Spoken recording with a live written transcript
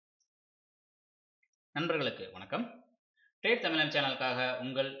நண்பர்களுக்கு வணக்கம். ட்ரேட் தமிழன் சேனலுக்காக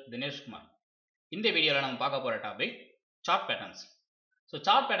உங்கள் தினேஷ்குமார். இந்த வீடியோவில் நம்ம பார்க்க போகிற topic chart patterns.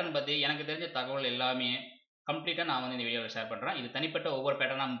 Chart pattern பற்றி எனக்கு தெரிஞ்ச தகவல் எல்லாமே கம்ப்ளீட்டாக நான் இந்த வீடியோவில் ஷேர் பண்ணுறேன். இது தனிப்பட்ட ஒவ்வொரு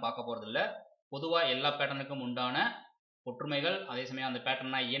பேட்டர்னாக நம்ம பார்க்க போகிறது இல்லை. பொதுவாக எல்லா பேட்டர்னுக்கும் உண்டான ஒற்றுமைகள், அதே சமயம் அந்த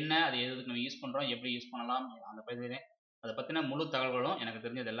பேட்டர்னா என்ன, அது எதுக்கு நம்ம யூஸ் பண்ணுறோம், எப்படி யூஸ் பண்ணலாம், அதை பற்றின முழு தகவல்களும் எனக்கு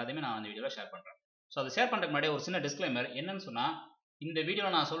தெரிஞ்சது எல்லாத்தையுமே நான் இந்த வீடியோவில் ஷேர் பண்ணுறேன். அதை ஷேர் பண்ணுறதுக்கு முன்னாடி ஒரு சின்ன டிஸ்க்ளைமர் என்னன்னு சொன்னால், இந்த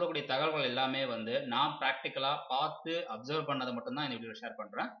வீடியோவில் நான் சொல்லக்கூடிய தகவல்கள் எல்லாமே நான் ப்ராக்டிக்கலாக பார்த்து அப்சர்வ் பண்ணதை மட்டும்தான் இந்த வீடியோவில் ஷேர்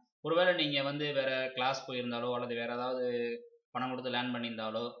பண்ணுறேன். ஒருவேளை நீங்கள் வேறு கிளாஸ் போயிருந்தாலோ அல்லது வேறு ஏதாவது பணம் கொடுத்து லேர்ன்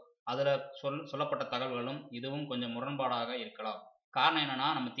பண்ணியிருந்தாலோ அதில் சொல்லப்பட்ட தகவல்களும் இதுவும் கொஞ்சம் முரண்பாடாக இருக்கலாம். காரணம்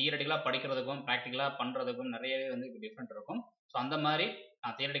என்னென்னா, நம்ம தியரட்டிக்கலாக படிக்கிறதுக்கும் ப்ராக்டிக்கலாக பண்ணுறதுக்கும் நிறையவே டிஃப்ரெண்ட் இருக்கும். அந்த மாதிரி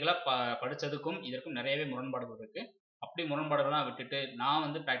நான் தியரட்டிக்கலாக படித்ததுக்கும் இதற்கும் நிறையவே முரண்பாடுகள் இருக்குது. அப்படி முரண்பாடுகள்லாம் விட்டுட்டு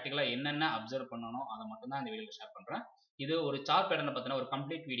நான் ப்ராக்டிக்கலாக என்னென்ன அப்சர்வ் பண்ணணும் அதை மட்டும்தான் இந்த வீடியோவில் ஷேர் பண்ணுறேன். இது ஒரு சார்ட் பேட்டர்னை பற்றின ஒரு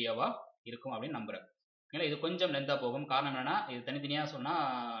கம்ப்ளீட் வீடியோவாக இருக்கும் அப்படின்னு நம்புகிறேன். ஏன்னா இது கொஞ்சம் லென்த்தாக போகும். காரணம் என்னென்னா, இது தனித்தனியாக சொன்னால்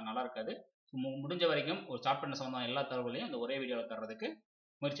நல்லா இருக்காது. முடிஞ்ச வரைக்கும் ஒரு சார்ட் பேட்டர்ன் சம்பந்தமான எல்லா தகவலையும் இந்த ஒரே வீடியோவில் தர்றதுக்கு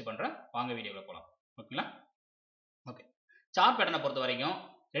முயற்சி பண்ணுறேன். வாங்க வீடியோவில் போகலாம். ஓகேங்களா? ஓகே. சார்ட் பேட்டர்னை பொறுத்த வரைக்கும்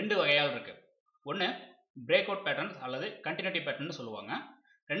ரெண்டு வகையால் இருக்குது. ஒன்று பிரேக் அவுட் பேட்டர்ன்ஸ் அல்லது கண்டினியூட்டி பேட்டர்ன் சொல்லுவாங்க.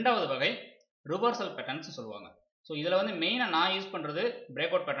 ரெண்டாவது வகை ரிவர்சல் பேட்டர்ன்ஸ் சொல்லுவாங்க. இதில் மெயினாக நான் யூஸ் பண்ணுறது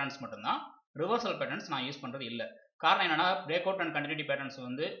பிரேக் அவுட் பேட்டர்ன்ஸ் மட்டும்தான். ரிவர்சல் பேட்டர்ன்ஸ் நான் யூஸ் பண்ணுறது இல்லை. காரணம் என்னன்னா, break out and continuity patterns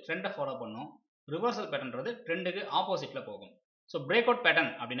ட்ரெண்டை follow பண்ணும். ரிவர்சல் பேட்டர்ன்றது ட்ரெண்டுக்கு ஆப்போசிட்டில் போகும். பிரேக் அவுட் பேட்டர்ன்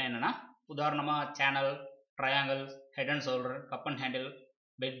அப்படின்னா என்னன்னா, உதாரணமாக channel, triangle, head and shoulder, cup and handle,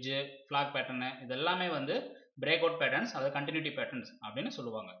 பெட்ஜு, flag pattern இதெல்லாமே பிரேக் அவுட் பேட்டர்ன்ஸ் அதாவது கண்டினியூட்டி பேட்டர்ன்ஸ் அப்படின்னு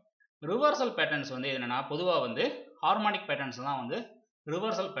சொல்லுவாங்க. ரிவர்சல் பேட்டர்ன்ஸ் என்னன்னா, பொதுவாக ஹார்மானிக் பேட்டர்ன்ஸ் தான்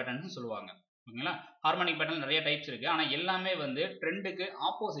ரிவர்சல் பேட்டர்ன்ஸ் சொல்லுவாங்க. ஓகேங்களா? ஹார்மானிக் பேட்டர்ன் நிறைய டைப்ஸ் இருக்குது. ஆனால் எல்லாமே ட்ரெண்டுக்கு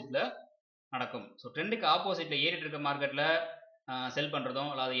ஆப்போசிட்டில் நடக்கும். ட்ரெண்டுக்கு ஆப்போசிட்டில் ஏறிட்டு இருக்க மார்க்கெட்டில் செல்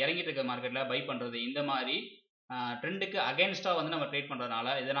பண்ணுறதும் அல்லது இறங்கிட்டு இருக்க மார்க்கெட்டில் பை பண்ணுறது, இந்த மாதிரி ட்ரெண்டுக்கு அகேன்ஸ்டாக நம்ம ட்ரேட்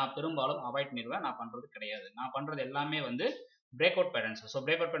பண்ணுறதுனால இதை நான் பெரும்பாலும் அவாய்ட் பண்ணிடுவேன். நான் பண்ணுறது கிடையாது. நான் பண்ணுறது எல்லாமே break out patterns.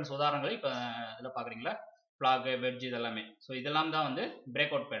 Break out patterns உதாரணங்கள் இப்போ இதில் பார்க்குறீங்களா, ஃபிளாக், வெட்ஜ் இதெல்லாமே. இதெல்லாம் தான்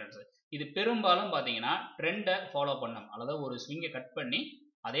பிரேக் அவுட் பேட்டர்ன்ஸ். இது பெரும்பாலும் பார்த்தீங்கன்னா ட்ரெண்டை ஃபாலோ பண்ணும், அல்லது ஒரு ஸ்விங்கை கட் பண்ணி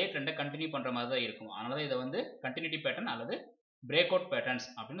அதே ட்ரெண்டை கண்டினியூ பண்ணுற மாதிரி தான் இருக்கும். அதனால தான் இதை கண்டினியூட்டி பேட்டர்ன் அல்லது பிரேக் அவுட் பேட்டர்ன்ஸ்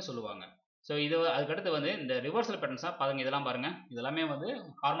அப்படின்னு சொல்லுவாங்க. இது அதுக்கடுத்து இந்த ரிவர்சல் பேட்டர்ன்ஸாக பாருங்க. இதெல்லாம் பாருங்க, இதெல்லாமே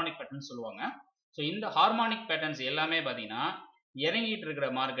ஹார்மானிக் பேட்டர்ன்ஸ் சொல்லுவாங்க. இந்த ஹார்மானிக் பேட்டர்ன்ஸ் எல்லாமே பார்த்தீங்கன்னா இறங்கிட்டு இருக்கிற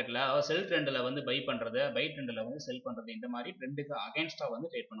மார்க்கெட்டில், அதாவது செல் ட்ரெண்டில் பை பண்ணுறது, பை ட்ரெண்டில் செல் பண்ணுறது, இந்த மாதிரி ட்ரெண்டுக்கு அகேன்ஸ்டாக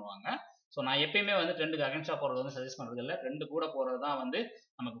ட்ரேட் பண்ணுவாங்க. நான் எப்பயுமே ட்ரெண்டுக்கு அகேன்ஸ்டாக போகிறது சஜஸ்ட் பண்ணுறது இல்லை. ட்ரெண்டு கூட போகிறது தான்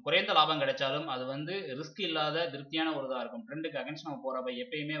நமக்கு குறைந்த லாபம் கிடைச்சாலும் அது ரிஸ்க் இல்லாத திருப்தியான ஒரு இதாக இருக்கும். ட்ரெண்டுக்கு அகேன்ஸ்ட் நம்ம போகிறப்ப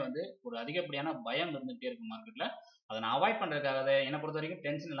எப்பயுமே ஒரு அதிகப்படியான பயம் இருந்துகிட்டே இருக்கும் மார்க்கெட்டில். அதை நான் அவாய்ட் பண்ணுறதுக்காக என்னை பொறுத்த வரைக்கும்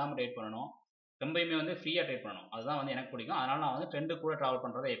டென்ஷன் இல்லாமல் ட்ரேட் பண்ணணும், ரொம்பயுமே ஃப்ரீயாக ட்ரேட் பண்ணணும். அதுதான் எனக்கு பிடிக்கும். அதனால் நான் ட்ரெண்டு கூட ட்ராவல்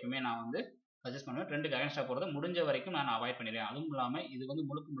பண்ணுறதை எப்பவுமே நான் சஜஸ்ட் பண்ணுவேன். ட்ரெண்டுக்கு அகேன்ஸ்டாக போகிறது முடிஞ்ச வரைக்கும் நான் அவாய்ட் பண்ணிடுவேன். அதுவும் இல்லாமல் இது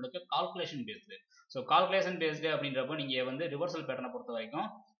முழுக்க கால்குலேஷன் பேஸ்டு. கால்குலேஷன் பேஸ்டு அப்படின்றப்போ நீங்கள் ரிவர்சல் பேட்டர்னை பொறுத்த வரைக்கும்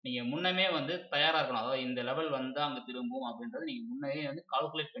நீங்கள் முன்னமே தயாராக இருக்கணும். அதாவது இந்த லெவல் வந்தால் அங்கே திரும்பும் அப்படின்றது நீங்கள் முன்னே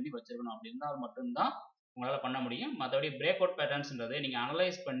கால்குலேட் பண்ணி வச்சிருக்கணும். அப்படி இருந்தால் மட்டும்தான் உங்களால் பண்ண முடியும். மற்றபடி பிரேக் அவுட் பேட்டர்ன்ஸ்ன்றது நீங்கள்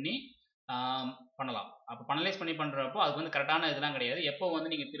அனலைஸ் பண்ணி பண்ணலாம். அப்போ அனலைஸ் பண்ணி பண்ணுறப்போ அதுக்கு கரெக்டான இதெல்லாம் கிடையாது. எப்போ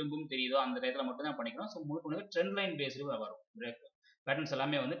நீங்கள் திரும்பவும் தெரியுதோ அந்த டயத்தில் மட்டும்தான் பண்ணிக்கணும். முழுக்க ட்ரெண்ட் லைன் பேஸ்டு வரும். பிரேக் பேட்டர்ன்ஸ்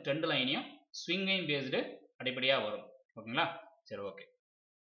எல்லாமே ட்ரெண்ட் லைனையும் ஸ்விங்கையும் பேஸ்டு அடிப்படையாக வரும். ஓகேங்களா? சரி, ஓகே.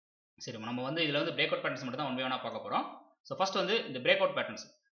 சரி, நம்ம இதில் பிரேக் அவுட் பேட்டர்ன்ஸ் மட்டும் தான் ஒன் பை ஒன்னாக பார்க்க போகிறோம். ஃபர்ஸ்ட் இந்த பிரேக் அவுட் பேட்டர்ன்ஸ்.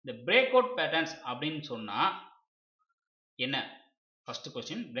 இந்த பிரேக் அவுட் பேட்டர்ன்ஸ் அப்படின்னு சொன்னால் என்ன? ஃபர்ஸ்ட்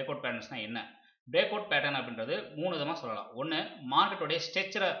கொஸ்டின், பிரேக் அவுட் பேட்டர்ன்ஸ்னால் என்ன? பிரேக் அவுட் பேட்டர்ன் அப்படின்றது மூணு விதமாக சொல்லலாம். ஒன்று, மார்க்கெட்டோடைய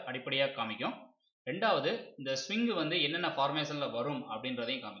ஸ்ட்ரக்சரை அடிப்படையாக காமிக்கும். ரெண்டாவது, இந்த ஸ்விங் என்னென்ன ஃபார்மேஷனில் வரும்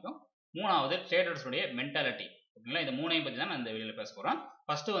அப்படின்றதையும் காமிக்கும். மூணாவது, ட்ரேடர்ஸுடைய மென்டாலிட்டி. ஓகேங்களா? இந்த மூணையும் பற்றி தான் நான் இந்த வீடியோவில் பேச போகிறேன்.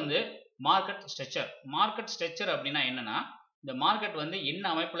 First market structure. Market structure அப்படின்னா என்னன்னா, இந்த மார்க்கெட் என்ன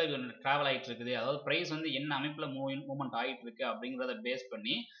அமைப்பில் ட்ராவல் ஆகிட்டு இருக்குது, அதாவது ப்ரைஸ் என்ன அமைப்பில் மூவ்மெண்ட் ஆகிட்டு இருக்கு அப்படிங்கிறத பேஸ்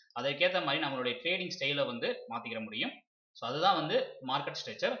பண்ணி அதற்கேற்ற மாதிரி நம்மளுடைய ட்ரேடிங் ஸ்டைலை மாற்றிக்கிற முடியும். அதுதான் மார்க்கெட்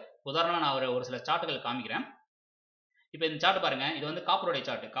ஸ்ட்ரக்சர். உதாரணமாக நான் ஒரு சில சார்ட்டுகள் காமிக்கிறேன். இப்போ இந்த சார்ட் பாருங்க, இது காப்பருடைய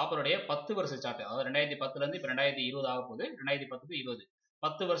சார்ட். காப்பருடைய 10 வருஷ சார்ட். அதாவது 2010 இப்போ 2020 ஆக போகுது. 2010 20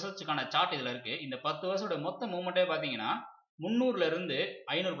 10 வருஷத்துக்கான சார்ட் இதில் இருக்கு. இந்த 10 வருஷோட மொத்த மூவ்மெண்ட்டே பார்த்தீங்கன்னா 300ல இருந்து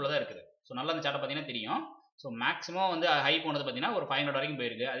 500குள்ள தான் இருக்குது. நல்லா இந்த சார்ட்டை பார்த்தீங்கன்னா தெரியும். மேக்ஸிமம் ஹை போனது பார்த்தீங்கன்னா ஒரு 500 வரைக்கும்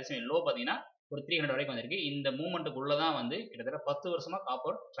போயிருக்கு. அதே சமயம் லோ பார்த்தீங்கன்னா ஒரு 300 வரைக்கும் வந்திருக்கு. இந்த மூவ்மெண்ட்டுக்குள்ள தான் கிட்டத்தட்ட 10 வருஷமா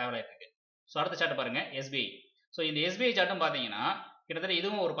காப்பர் ட்ராவல் ஆகிட்டு இருக்கு. அடுத்த சார்ட் பாருங்க, எஸ்பிஐ. இந்த எஸ்பிஐ சார்ட்டும் பார்த்தீங்கன்னா கிட்டத்தட்ட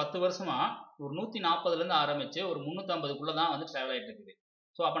இதுவும் ஒரு 10 வருஷமா ஒரு 140லேருந்து ஆரம்பிச்சு ஒரு 350க்குள்ள தான் ட்ராவல் ஆகிட்டு இருக்குது.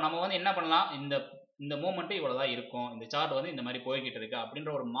 அப்போ நம்ம என்ன பண்ணலாம், இந்த மூவ்மெண்ட் இவ்வளோதான் இருக்கும், இந்த சார்ட் இந்த மாதிரி போய்கிட்டு இருக்கு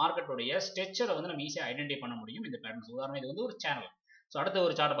அப்படின்ற ஒரு மார்க்கெட்டோடைய ஸ்ட்ரக்சரை நம்ம ஈஸியாக ஐடென்டிஃபை பண்ண முடியும் இந்த பேட்டர்ன்ஸ். உதாரணம் இது ஒரு சேனல். அடுத்த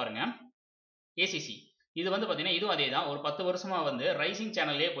ஒரு சார்ட் பாருங்க, ஏசிசி இது வந்து பார்த்தீங்கன்னா இதுவும் அதே தான். ஒரு 10 வருஷமா வந்து ரைசிங்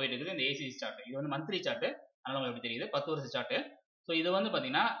சேனல்லே போயிட்டு இருக்குது இந்த ஏசிசி சார்ட். இது வந்து மந்த்லி சார்ட், அதனால உங்களுக்கு எப்படி தெரியுது 10 வருஷ சார்ட். ஸோ இது வந்து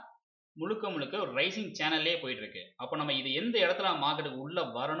பார்த்தீங்கன்னா முழுக்க ஒரு ரைசிங் சேனல்லே போயிட்டு இருக்கு. அப்போ நம்ம இது எந்த இடத்துல மார்க்கெட்டுக்கு உள்ள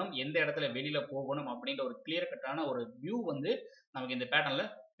வரணும், எந்த இடத்துல வெளியில போகணும் அப்படின்ற ஒரு கிளியர் கட்டான ஒரு வியூ வந்து நமக்கு இந்த பேட்டர்ன்ல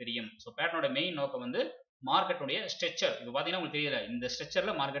தெரியும். ஸோ பேட்டர்னோட மெயின் நோக்கம் வந்து மார்க்கெட்டுடைய ஸ்ட்ரக்சர். இப்போ பார்த்தீங்கன்னா உங்களுக்கு தெரியல, இந்த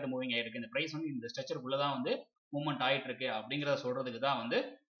ஸ்ட்ரக்சர்ல மார்க்கெட் மூவிங் ஆயிருக்கு, இந்த பிரைஸ் வந்து இந்த ஸ்ட்ரக்சருக்குள்ள தான் வந்து மூவ்மெண்ட் ஆயிட்டு இருக்கு அப்படிங்கிறத சொல்றதுக்கு தான் வந்து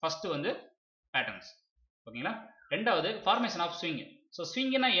ஃபர்ஸ்ட் வந்து பேட்டர்ன்ஸ். ஓகேங்களா. ரெண்டாவது ஃபார்மேஷன் ஆஃப் ஸ்விங். ஸோ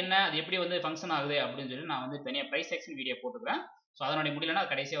ஸ்விங்னா என்ன, அது எப்படி வந்து ஃபங்க்ஷன் ஆகுது அப்படின்னு சொல்லி நான் வந்து தனியாக ப்ரைஸ் செக்ஷன் வீடியோ போட்டுக்கிறேன். ஸோ அதனுடைய முடியலன்னா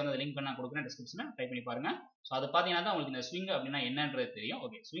கடைசியாக வந்து லிங்க் பண்ண கொடுக்குறேன் டிஸ்கிரிப்ஷனில், ட்ரை பண்ணி பாருங்க. ஸோ அது பார்த்தீங்கன்னா தான் உங்களுக்கு இந்த ஸ்விங் அப்படின்னா என்னன்றது தெரியும்.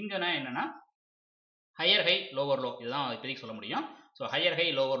 ஓகே, ஸ்விங்னா என்னன்னா ஹையர் ஹை லோவர் லோ, இதுதான் இப்போதைக்கு சொல்ல முடியும். So higher high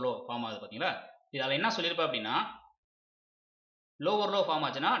lower low form ஆகுது பார்த்தீங்களா. இதில் என்ன சொல்லியிருப்பேன் அப்படின்னா லோவர் லோ ஃபார்ம்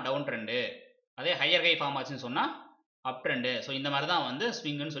ஆச்சுன்னா டவுன் ட்ரெண்டு, அதே ஹையர் ஹை ஃபார்ம் ஆச்சுன்னு சொன்னால் அப் ட்ரெண்டு. ஸோ இந்த மாதிரி தான் வந்து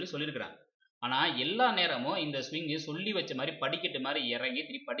ஸ்விங்குன்னு சொல்லியிருக்கிறேன். ஆனால் எல்லா நேரமும் இந்த ஸ்விங்கு சொல்லி வச்ச மாதிரி படிக்கட்டு மாதிரி இறங்கி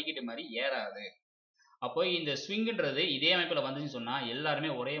திருப்பி படிக்கட்டு மாதிரி ஏறாது. அப்போ இந்த ஸ்விங்குன்றது இதே அமைப்பில் வந்துச்சுன்னு சொன்னால் எல்லாருமே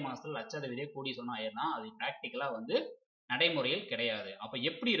ஒரே மாதத்தில் லட்சாதிபதியே கூடி சொன்னால் ஆயிடலாம். அது ப்ராக்டிக்கலாக வந்து நடைமுறையில் கிடையாது. அப்போ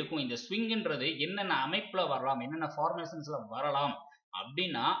எப்படி இருக்கும் இந்த ஸ்விங்குன்றது, என்னென்ன அமைப்பில் வரலாம், என்னென்ன ஃபார்மேஷன்ஸில் வரலாம்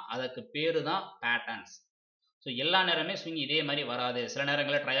அப்படின்னா அதுக்கு பேர் தான் பேட்டர்ன்ஸ். ஸோ எல்லா நேரமே ஸ்விங் இதே மாதிரி வராது. சில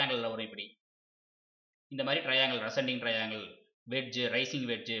நேரங்களில் ட்ரையாங்கிளில் வரும். இப்படி இந்த மாதிரி triangle, ascending triangle, வெட்ஜு, rising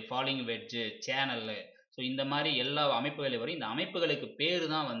வெட்ஜு, falling வெட்ஜு, channel, so இந்த மாதிரி எல்லா அமைப்புகளையும் வரும். இந்த அமைப்புகளுக்கு பேர்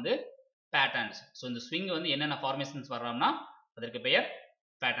தான் வந்து பேட்டர்ன்ஸ். ஸோ இந்த ஸ்விங் வந்து என்னென்ன ஃபார்மேஷன்ஸ் வர்றோம்னா அதற்கு பெயர்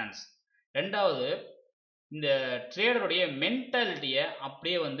பேட்டர்ன்ஸ். ரெண்டாவது இந்த ட்ரேடருடைய மென்டாலிட்டியை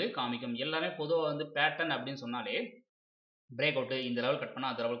அப்படியே வந்து காமிக்கும். எல்லாமே பொதுவாக வந்து பேட்டர்ன் அப்படின்னு சொன்னாலே பிரேக் அவுட்டு இந்த லெவல் கட்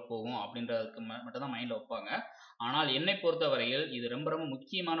பண்ணால் அந்த லெவலுக்கு போகும் அப்படின்றதுக்கு மட்டும் தான் மைண்டில் வைப்பாங்க. ஆனால் என்னை பொறுத்த வரையில் இது ரொம்ப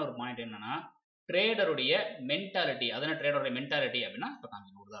முக்கியமான ஒரு பாயிண்ட் என்னன்னா ட்ரேடருடைய மென்டாலிட்டி. அதனால ட்ரேடருடைய மென்டாலிட்டி அப்படின்னா இப்போ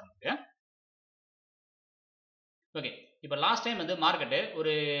காமிக்கணும் ஒரு உதாரணத்துக்கு. ஓகே, இப்போ லாஸ்ட் டைம் வந்து மார்க்கெட்டு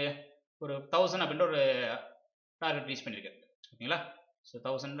ஒரு 1000 அப்படின்ற ஒரு டார்கெட் ரீச் பண்ணியிருக்கு. ஓகேங்களா. ஸோ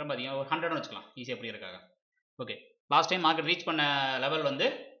 1000 பார்த்தீங்கன்னா ஒரு 100 வச்சுக்கலாம் ஈஸியாக எப்படி இருக்காங்க. Okay, last time market reach பண்ண லெவல் வந்து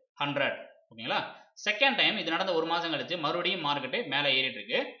 100. ஓகேங்களா. செகண்ட் டைம் இது நடந்த ஒரு மாதம் கழிச்சு மறுபடியும் மார்க்கெட்டு மேலே ஏறிட்டு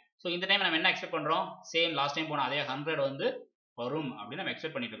இருக்கு. ஸோ இந்த டைம் நம்ம என்ன எக்ஸ்பெக்ட் பண்ணுறோம், சேம் லாஸ்ட் டைம் போன அதே 100 வந்து வரும் அப்படின்னு நம்ம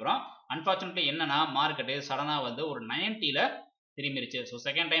எக்ஸ்பெக்ட் பண்ணிட்டு இருக்கிறோம். அன்ஃபார்ச்சுனேட்லி என்னன்னா மார்க்கெட்டு சடனாக வந்து ஒரு 90ல திரும்பிடுச்சு. So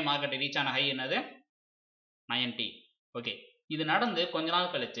second time market reach ஆன ஹை என்னது 90. ஓகே, இது நடந்து கொஞ்ச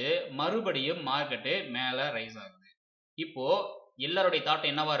நாள் கழிச்சு மறுபடியும் மார்க்கெட்டு மேலே ரைஸ் ஆகுது. இப்போ எல்லாருடைய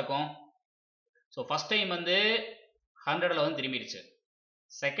தாட் என்னவா இருக்கும், ஸோ ஃபர்ஸ்ட் டைம் வந்து 100ல வந்து திரும்பிடுச்சு,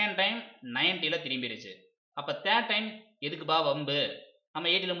 செகண்ட் டைம் 90ல திரும்பிடுச்சு, அப்போ தேர்ட் டைம் எதுக்குப்பா வம்பு, நம்ம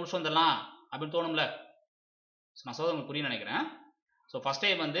 80ல முடிச்சு வந்துடலாம் அப்படின்னு தோணும்ல. ஸோ நான் சொல்றது உங்களுக்கு புரிய நினைக்கிறேன். ஸோ ஃபர்ஸ்ட்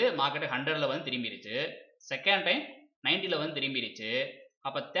டைம் வந்து மார்க்கெட்டு 100ல வந்து திரும்பிடுச்சு, செகண்ட் டைம் 90ல வந்து திரும்பிடுச்சு,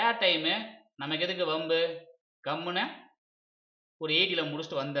 அப்போ தேர்ட் டைமு நமக்கு எதுக்கு வம்பு, கம்முன்னு ஒரு 80ல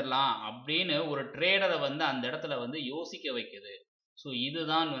முடிச்சுட்டு வந்துடலாம் அப்படின்னு ஒரு ட்ரேடரை வந்து அந்த இடத்துல வந்து யோசிக்க வைக்குது. ஸோ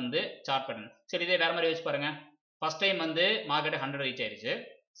இதுதான் வந்து சார்ட் பேட்டர்ன். சரி, இதே வேற மாதிரி யோசிச்சு பாருங்க. ஃபர்ஸ்ட் டைம் வந்து மார்க்கெட் 100 ரீச் ஆயிடுச்சு,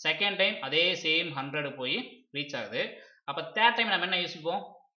 செகண்ட் டைம் அதே சேம் 100 போய் ரீச் ஆகுது, அப்போ தேர்ட் டைம் நம்ம என்ன யோசிப்போம்,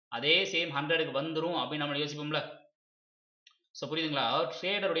 அதே சேம் 100க்கு வந்துடும் அப்படின்னு நம்ம யோசிப்போம்ல. ஸோ புரியுதுங்களா.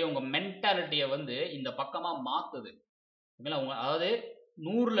 ட்ரேடருடைய உங்கள் மென்டாலிட்டியை வந்து இந்த பக்கமாக மாற்றுது. ஓகேங்களா. அதாவது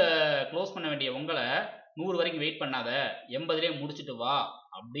 100ல க்ளோஸ் பண்ண வேண்டிய உங்களை 100 வரைக்கும் வெயிட் பண்ணாத, 80லேயே முடிச்சுட்டு வா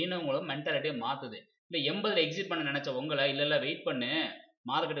அப்படின்னு உங்களை மென்டாலிட்டியை மாற்றுது. இல்லை 80ல் எக்ஸிட் பண்ண நினச்ச உங்களை இல்லை வெயிட் பண்ணு,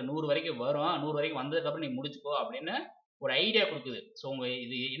 மார்க்கெட்டு 100 வரைக்கும் வரும், 100 வரைக்கும் வந்ததுக்கப்புறம் நீ முடிச்சுக்கோ அப்படின்னு ஒரு ஐடியா கொடுக்குது. ஸோ உங்கள்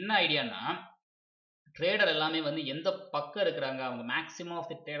இது என்ன ஐடியானா ட்ரேடர் எல்லாமே வந்து எந்த பக்கம் இருக்கிறாங்க, அவங்க மேக்ஸிமம்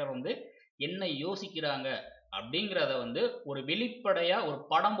ஆஃப் தி ட்ரேடர் வந்து என்ன யோசிக்கிறாங்க அப்படிங்கிறத வந்து ஒரு வெளிப்படையாக ஒரு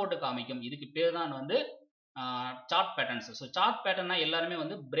படம் போட்டு காமிக்கும். இதுக்கு பேர் தான் வந்து சார்ட் பேட்டர்ன்ஸ். ஸோ சார்ட் பேட்டர்னா எல்லாருமே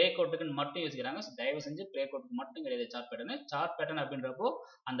வந்து பிரேக் அவுட்டுக்கு மட்டும் யோசிக்கிறாங்க. ஸோ தயவு செஞ்சு பிரேக் அவுட்டுக்கு மட்டும் கிடையாது சார்ட் பேட்டர்னு. சார்ட் பேட்டர்ன் அப்படின்றப்போ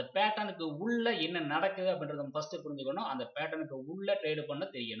அந்த பேட்டர்னுக்கு உள்ள என்ன நடக்குது அப்படின்றத ஃபர்ஸ்ட் புரிஞ்சுக்கணும், அந்த பேட்டர்னுக்கு உள்ள ட்ரேடு பண்ண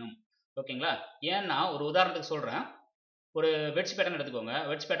தெரியணும். ஓகேங்களா. ஏன்னா ஒரு உதாரணத்துக்கு சொல்கிறேன், ஒரு வெட்ஜ் பேட்டர்ன் எடுத்துக்கோங்க.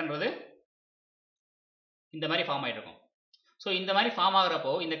 வெட்ஜ் பேட்டர்ன்றது இந்த மாதிரி ஃபார்ம் ஆகிட்டு இருக்கும். ஸோ இந்த மாதிரி ஃபார்ம்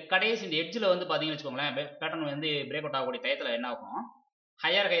ஆகிறப்போ இந்த கடைசி இந்த எட்ஜில் வந்து பார்த்தீங்கன்னு வச்சுக்கோங்களேன், பேட்டர்ன் வந்து பிரேக் அவுட் ஆகக்கூடிய டயத்தில் என்ன ஆகும்,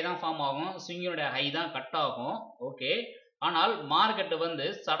 ஹையர் ஹை தான் ஃபார்ம் ஆகும், ஸ்விங்கினுடைய ஹை தான் கட் ஆகும். ஓகே, ஆனால் மார்க்கெட்டு வந்து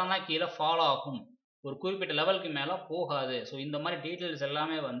சடனாக கீழே ஃபாலோ ஆகும், ஒரு குறிப்பிட்ட லெவலுக்கு மேலே போகாது. ஸோ இந்த மாதிரி டீட்டெயில்ஸ்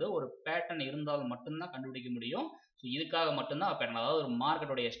எல்லாமே வந்து ஒரு பேட்டர்ன் இருந்தால் மட்டும்தான் கண்டுபிடிக்க முடியும். ஸோ இதுக்காக மட்டும்தான் பேட்டர்ன், அதாவது ஒரு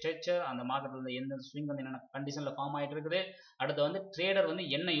மார்க்கெட்டுடைய ஸ்ட்ரக்சர், அந்த மார்க்கெட்டில் வந்து எந்த ஸ்விங் வந்து என்னென்ன கண்டிஷனில் ஃபார்ம் ஆகிட்டு இருக்குது, அடுத்து வந்து ட்ரேடர் வந்து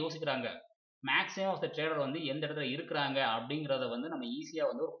என்ன யோசிக்கிறாங்க, மேக்ஸிமம் ஆஃப் த ட்ரேடர் வந்து எந்த இடத்துல இருக்கிறாங்க அப்படிங்கிறத வந்து நம்ம ஈஸியாக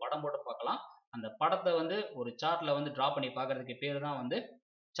வந்து ஒரு படம் போட்டு பார்க்கலாம். அந்த படத்தை வந்து ஒரு சார்ட்டில் வந்து ட்ரா பண்ணி பார்க்கறதுக்கு பேர் தான் வந்து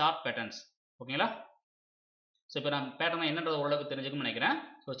சார்ட் பேட்டர்ன்ஸ். ஓகேங்களா. ஸோ இப்போ நான் பேட்டர்ன் என்னன்றது ஓரளவுக்கு தெரிஞ்சுக்கணும்னு நினைக்கிறேன்.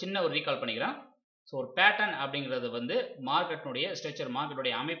 ஸோ சின்ன ஒரு ரீகால் பண்ணிக்கிறேன். ஸோ ஒரு பேட்டர்ன் அப்படிங்கிறது வந்து மார்க்கெட்டுடைய ஸ்ட்ரக்சர்,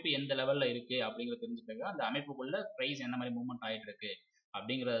 மார்க்கெட்டுடைய அமைப்பு எந்த லெவலில் இருக்குது அப்படிங்கிறத தெரிஞ்சுக்க அந்த அமைப்புக்குள்ள ப்ரைஸ் என்ன மாதிரி மூவ்மெண்ட் ஆகிட்டு இருக்கு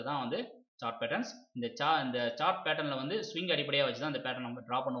அப்படிங்கிறது தான் வந்து சார்ட் பேட்டர்ன்ஸ். இந்த சார்ட் பேட்டர்னில் வந்து ஸ்விங் அடிப்படையாக வச்சு தான் இந்த பேட்டர்ன் நம்ம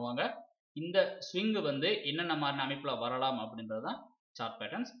ட்ரா பண்ணுவாங்க. இந்த ஸ்விங் வந்து என்னென்ன மாதிரி அமைப்பில் வரலாம் அப்படின்றது தான் சார்ட்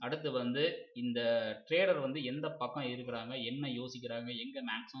பேட்டர்ன்ஸ். அடுத்து வந்து இந்த ட்ரேடர் வந்து எந்த பக்கம் இருக்கிறாங்க, என்ன யோசிக்கிறாங்க, எங்கே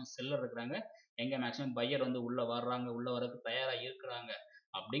மேக்ஸிமம் செல்லர் இருக்கிறாங்க, எங்கே மேக்ஸிமம் பையர் வந்து உள்ளே வர்றாங்க, உள்ளே வரதுக்கு தயாராக இருக்கிறாங்க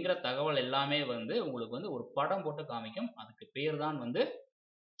அப்படிங்கிற தகவல் எல்லாமே வந்து உங்களுக்கு வந்து ஒரு படம் போட்டு காமிக்கும். அதுக்கு பேர் தான் வந்து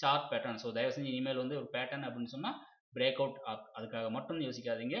சார்ட் பேட்டர்ன். ஸோ தயவு செஞ்சு இனிமேல் வந்து ஒரு பேட்டர்ன் அப்படின்னு சொன்னால் பிரேக் அவுட் அதுக்காக மட்டும்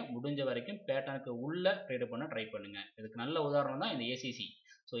யோசிக்காதீங்க. முடிஞ்ச வரைக்கும் பேட்டர்னுக்கு உள்ள ட்ரேட் பண்ண ட்ரை பண்ணுங்க. இதுக்கு நல்ல உதாரணம் தான் இந்த ஏசிசி.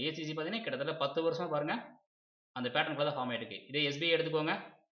 ஸோ ஏசிசி பார்த்தீங்கன்னா கிட்டத்தட்ட 10 வருஷம் பாருங்க அந்த பேட்டர்னுக்குள்ள தான் ஃபார்ம் ஆகிட்டு இருக்கு. இதே எஸ்பிஐ எடுத்துக்கோங்க,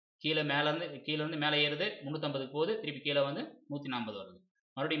 கீழே மேலேருந்து மேலே ஏறுது, 350 போகுது, திருப்பி கீழே வந்து 140 வருது,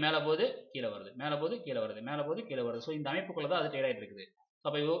 மறுபடியும் மேலே போகுது, கீழே வருது, மேலே போகுது, கீழே வருது, மேலே போகுது, கீழே வருது. ஸோ இந்த அமைப்புக்குள்ள தான் அது ட்ரேட் ஆகிட்டு இருக்குது. ஸோ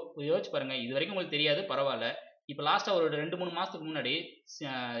அப்போ யோசிச்சு பாருங்க, இது வரைக்கும் உங்களுக்கு தெரியாது, பரவாயில்ல. இப்போ லாஸ்ட்டாக ஒரு 2-3 மாதத்துக்கு முன்னாடி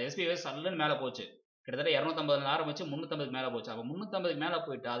எஸ்பிஐ சல்லுன்னு மேலே போச்சு, கிட்டத்தட்ட 250 ஆரம்பிச்சு 350 மேலே போச்சு. அப்போ 350 மேலே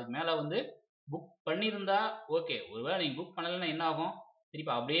போயிட்டு அதுக்கு மேலே வந்து புக் பண்ணியிருந்தா ஓகே, ஒருவேளை நீங்கள் புக் பண்ணலைன்னா என்ன ஆகும்,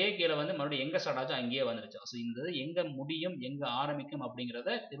 திருப்பி அப்படியே கீழே வந்து மறுபடியும் எங்கே ஸ்டார்ட் ஆச்சோ அங்கேயே வந்துருச்சு. ஸோ இந்த எங்கே முடியும் எங்கே ஆரம்பிக்கும் அப்படிங்கிறத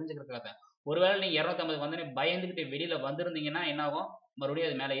தெரிஞ்சுக்கிறதுக்காக தான். ஒருவேளை நீங்கள் 250 வந்தோடனே பயந்துக்கிட்டு வெளியில் வந்திருந்தீங்கன்னா என்ன ஆகும், மறுபடியும்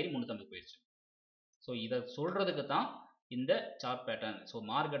அது மேலே ஏறி 350 போயிடுச்சு. ஸோ இதை சொல்கிறதுக்கு தான் இந்த சார்ட் பேட்டர்ன். ஸோ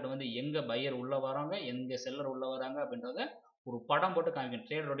மார்க்கெட் வந்து எங்கே பையர் உள்ளே வராங்க, எங்கே செல்லர் உள்ளே வராங்க அப்படின்றத ஒரு படம் போட்டு காமிக்கும்.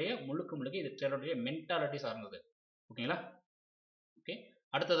 ட்ரேடருடைய முழுக்க இது ட்ரேடருடைய மென்டாலிட்டி சார்ந்தது. ஓகேங்களா? ஓகே,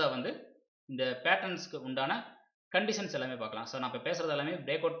 அடுத்ததாக வந்து இந்த பேட்டர்ன்ஸ்க்கு உண்டான கண்டிஷன்ஸ் எல்லாமே பார்க்கலாம். ஸோ நான் இப்போ பேசுகிறது எல்லாமே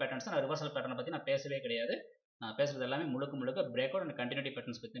பிரேக் அவுட் பேட்டர்ன்ஸ். நான் ரிவர்சல் பேட்டர்னை பற்றி நான் பேசவே கிடையாது. நான் பேசுகிறது எல்லாமே முழுக்க break out and continuity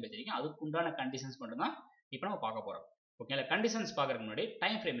patterns பற்றி பேசியிருக்கேன். அதுக்கு உண்டான கண்டிஷன்ஸ் மட்டும் தான் இப்போ நம்ம பார்க்க போகிறோம். ஓகேங்களா? கண்டிஷன்ஸ் பார்க்கறதுக்கு முன்னாடி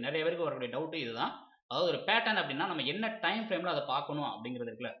டைம் ஃப்ரேம், நிறைய பேருக்கு வரக்கூடிய டவுட்டு இதுதான். அதாவது ஒரு பேட்டர்ன் அப்படின்னா நம்ம என்ன டைம் ஃப்ரேமில் அதை பார்க்கணும் அப்படிங்கிறது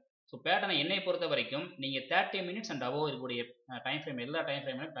இருக்குல்ல. ஸோ பேட்டர்னை என்னை பொறுத்த வரைக்கும் நீங்கள் 30 மினிட்ஸ் அண்ட் அபோவ் இருக்கக்கூடிய டைம் ஃப்ரேம், எல்லா டைம்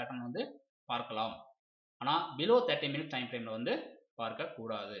ஃப்ரேம்லையும் பேட்டர்ன் வந்து பார்க்கலாம். ஆனால் பிலோ 30 மினிட்ஸ் டைம் ஃப்ரேமில் வந்து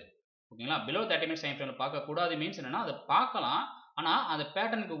பார்க்கக்கூடாது. ஓகேங்களா? பிலோ 30 மினிட்ஸ் டைம் ஃப்ரேமில் பார்க்கக்கூடாது மீன்ஸ் என்னன்னா, அதை பார்க்கலாம், ஆனால் அந்த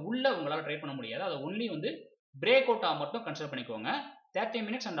பேட்டர்னுக்கு உள்ள உங்களால் ட்ரை பண்ண முடியாது. அதை ஒன்லி வந்து பிரேக் அவுட்டாக மட்டும் கன்சிடர் பண்ணிக்கோங்க. 30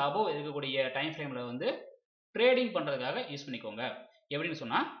 மினிட்ஸ் அண்ட் அபோவ் இருக்கக்கூடிய டைம் ஃப்ரேமில் வந்து ட்ரேடிங் பண்ணுறதுக்காக யூஸ் பண்ணிக்கோங்க. எப்படின்னு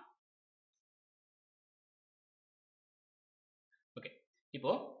சொன்னால், ஓகே,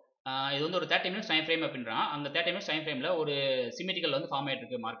 இப்போ இது வந்து ஒரு 30 மினிட்ஸ் டைம் ஃப்ரேம் அப்படின்றான். அந்த 30 மினிட்ஸ் டைம் ஃப்ரேமில் ஒரு சிமெட்ரிக்கல் வந்து ஃபார்ம் ஆகிட்டு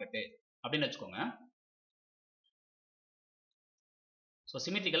இருக்கு மார்க்கெட்டு அப்படின்னு வச்சுக்கோங்க. ஸோ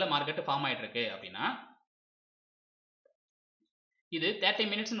சிமெட்ரிக்கலில் மார்க்கெட்டு ஃபார்ம் ஆகிட்டு இருக்கு அப்படின்னா, இது 30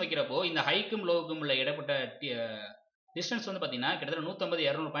 மினிட்ஸ்னு வைக்கிறப்போ இந்த ஹைக்கும் லோவுக்கும் உள்ள இடப்பட்ட டிஸ்டன்ஸ் வந்து பார்த்தீங்கன்னா கிட்டத்தட்ட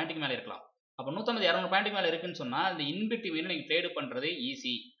 150-200 பாயிண்ட்டுக்கு மேலே இருக்கலாம். அப்போ 150-200 பாயிண்ட்டுக்கு மேலே இருக்குன்னு சொன்னால் இந்த இன்பிட்வீன் நீங்கள் ட்ரேடு பண்ணுறது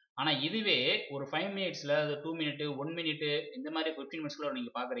ஈஸி. ஆனால் இதுவே ஒரு 5 மினிட்ஸில், அது 2 மினிட், 1 மினிட், இந்த மாதிரி 15 மினிட்ஸ்க்குள்ள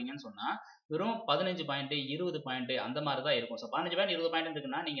நீங்கள் பார்க்குறீங்கன்னு சொன்னால் வெறும் 15 பாயிண்ட், 20 பாயிண்ட் அந்த மாதிரி தான் இருக்கும். ஸோ 15 பாயிண்ட் 20 பாயிண்ட்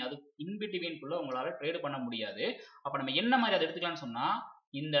இருக்குன்னா நீங்கள் அது இன்பிட்வீன்குள்ளே உங்களால் ட்ரேடு பண்ண முடியாது. அப்போ நம்ம என்ன மாதிரி அதை எடுத்துக்கலாம்னு சொன்னால்,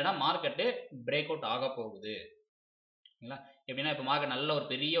 இந்த இடம் மார்க்கெட்டு பிரேக் அவுட் ஆக போகுது. ஓகேங்களா? எப்படின்னா இப்போ மார்க்கெட் நல்ல ஒரு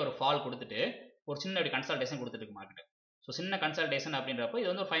பெரிய ஒரு ஃபால் கொடுத்துட்டு ஒரு சின்ன அப்படி கன்சல்டேஷன் கொடுத்துட்டு இருக்கு மார்க்கெட். ஸோ சின்ன கன்சல்டேஷன் அப்படின்றப்போ இது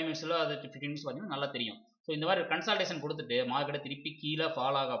வந்து ஒரு 5 மினிட்ஸில் அது 15 மினிட்ஸ் பார்த்தீங்கன்னா நல்லா தெரியும். ஸோ இந்த மாதிரி கன்சல்டேஷன் கொடுத்துட்டு மார்க்கெட்டை திருப்பி கீழே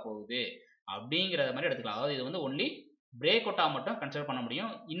ஃபால் ஆக போகுது அப்படிங்கிறத மாதிரி எடுத்துக்கலாம். அதாவது இது வந்து ஒன்லி பிரேக் அவுட்டாக மட்டும் கன்சிடர் பண்ண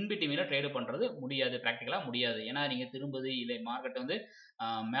முடியும். இன்பிட்வீனில் ட்ரேடு பண்ணுறது முடியாது, ப்ராக்டிக்கலாக முடியாது. ஏன்னா நீங்கள் திரும்புது இல்லை மார்க்கெட் வந்து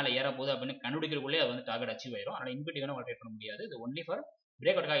மேலே ஏற போகுது அப்படின்னு கண்டுபிடிக்கிறக்குள்ளே அது வந்து டார்கெட் அச்சீவ் ஆயிடும். அதனால் இன்பிட்வீனை ட்ரேட் பண்ண முடியாது. இது ஒன்லி ஃபார்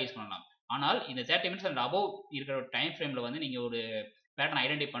பிரேக் அவுட்டுக்காக யூஸ் பண்ணலாம். ஆனால் இந்த 30 மினிட்ஸ் அண்ட் அபோவ் இருக்கிற டைம் ஃப்ரேமில் வந்து நீங்கள் ஒரு பேட்டர்ன்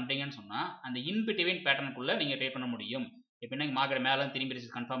ஐடென்டிஃபை பண்ணுறீங்கன்னு சொன்னால் அந்த இன்பிட்வீன் பேட்டர்னுக்குள்ளே நீங்கள் ட்ரேட் பண்ண முடியும். எப்படின்னா மார்க்கெட் மேலே திரும்பி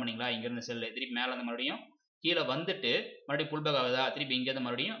கன்ஃபார்ம் பண்ணிங்களா, இங்கேருந்து செல்லு, திருப்பி மேலே வந்து மறுபடியும் கீழே வந்துட்டு மறுபடியும் புல் பேக் ஆகுதா, திருப்பி இங்கேருந்து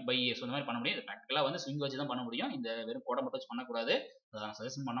மறுபடியும் பை, ஸோ இந்த மாதிரி பண்ண முடியும். இது ப்ராக்டிக்கலாக வந்து ஸ்விங் வச்சு தான் பண்ண முடியும். இந்த வெறும் கோடை மட்டும் வச்சு பண்ணக்கூடாது. அதை நான்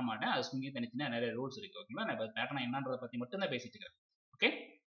சஜஷன் பண்ண மாட்டேன். அது ஸ்விங்கி தனித்தனியாக நிறைய ரூல்ஸ் இருக்குது. ஓகேங்களா? நான் இப்போ பேட்டர்ன் என்னன்றதை பற்றி மட்டும் தான் பேசிட்டு இருக்கிறேன். ஓகே,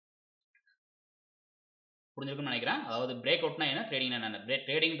 புரிஞ்சிருக்குன்னு நினைக்கிறேன். அதாவது பிரேக் அவுட்னா என்ன, ட்ரேடிங் என்ன.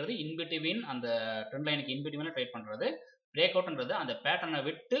 ட்ரேடிங்கிறது இன்பிட்வீன் அந்த ட்ரெண்ட் லைனுக்கு இன்பிட்வீனில் ட்ரேட் பண்ணுறது. பிரேக் அவுட்ன்றது அந்த பேட்டர்னை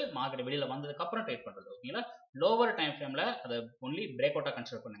விட்டு மார்க்கெட் வெளியில் வந்ததுக்கப்புறம் ட்ரேட் பண்ணுறது. ஓகேங்களா? லோவர் டைம் ஃப்ரேமில் அதை ஒன்லி பிரேக் அவுட்டாக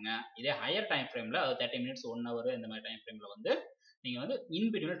கன்சிடர் பண்ணுங்க. இதே ஹையர் டைம் ஃப்ரேமில், அது 30 மினிட்ஸ் 1 ஹவர் இந்த மாதிரி டைம் ஃப்ரேமில் வந்து நீங்கள் வந்து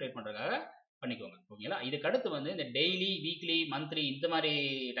இன்பிட்வீனில் ட்ரேட் பண்ணுறதுக்காக பண்ணிக்கோங்க. ஓகேங்களா? இதுக்கு அடுத்து வந்து இந்த டெய்லி, வீக்லி, மந்த்லி இந்த மாதிரி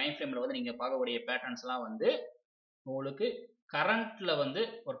டைம் ஃப்ரேமில் வந்து நீங்கள் பார்க்கக்கூடிய பேட்டர்ன்ஸ்லாம் வந்து உங்களுக்கு கரண்ட்டில் வந்து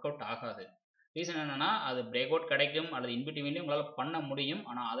ஒர்க் அவுட் ஆகாது. ரீசன் என்னன்னா, அது பிரேக் அவுட் கிடைக்கும் அல்லது இன்பிட்வீன்லையும் உங்களால் பண்ண முடியும்.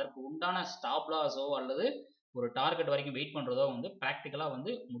 ஆனால் அதற்கு உண்டான ஸ்டாப் லாஸோ அல்லது ஒரு டார்கெட் வரைக்கும் வெயிட் பண்ணுறதோ வந்து ப்ராக்டிக்கலாக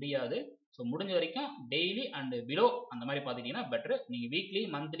வந்து முடியாது. ஸோ முடிஞ்ச வரைக்கும் டெய்லி அண்டு பிலோ அந்த மாதிரி பார்த்துக்கிட்டிங்கன்னா பெட்ரு. நீங்கள் வீக்லி,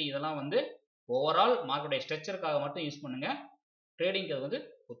 மந்த்லி இதெல்லாம் வந்து ஓவரால் மார்க்கெட்டுடைய ஸ்ட்ரக்சருக்காக மட்டும் யூஸ் பண்ணுங்கள். ட்ரேடிங்க்கு அது வந்து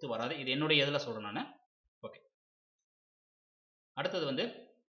ஒத்து வராது. இது என்னுடைய இதில் சொல்கிறேன் நான். ஓகே, அடுத்தது வந்து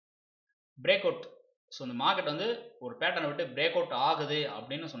பிரேக் அவுட். ஸோ இந்த மார்க்கெட் வந்து ஒரு பேட்டர்னை விட்டு பிரேக் அவுட் ஆகுது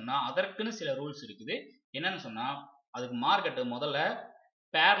அப்படின்னு சொன்னால் அதற்குன்னு சில ரூல்ஸ் இருக்குது. என்னன்னு சொன்னால் அதுக்கு மார்க்கெட்டு முதல்ல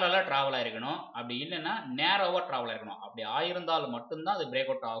பேரலாக ட்ராவல் ஆகிருக்கணும், அப்படி இல்லைன்னா நேரோவாக ட்ராவல் ஆகிருக்கணும். அப்படி ஆயிருந்தால் மட்டும்தான் அது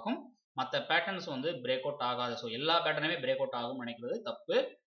பிரேக் அவுட் ஆகும். மற்ற பேட்டர்ன்ஸ் வந்து பிரேக் அவுட் ஆகாது. ஸோ எல்லா பேட்டர்னுமே பிரேக் அவுட் ஆகும்னு நினைக்கிறது தப்பு.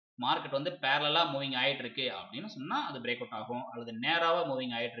 மார்க்கெட் வந்து பேரலாக மூவிங் ஆகிட்டு இருக்கு அப்படின்னு சொன்னால் அது பிரேக் அவுட் ஆகும். அல்லது நேராக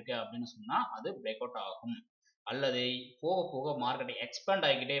மூவிங் ஆகிட்டு இருக்கு அப்படின்னு சொன்னால் அது பிரேக் அவுட் ஆகும். அல்லது போக போக மார்க்கெட் எக்ஸ்பேண்ட்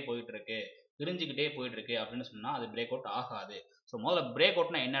ஆகிக்கிட்டே போயிட்டு இருக்கு, பிரிஞ்சுக்கிட்டே போயிட்டு இருக்கு அப்படின்னு சொன்னால் அது பிரேக் அவுட் ஆகாது. ஸோ முதல்ல பிரேக்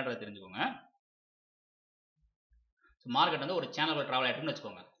அவுட்னா என்னன்றதை தெரிஞ்சுக்கோங்க. ஸோ மார்க்கெட் வந்து ஒரு சேனல் ட்ராவல் ஆகிட்டுன்னு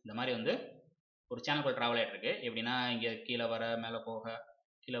வச்சுக்கோங்க. இந்த மாதிரி வந்து ஒரு சேனல் ட்ராவல் ஆகிட்டு இருக்கு. எப்படின்னா இங்கே கீழே வர மேலே போக,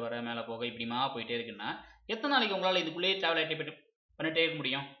 கீழே வர மேலே போக இப்படிமா போயிட்டே இருக்குன்னா எத்தனை நாளைக்கு உங்களால் இதுக்குள்ளேயே ட்ராவல் ஆகிட்டு பண்ணிட்டே இருக்க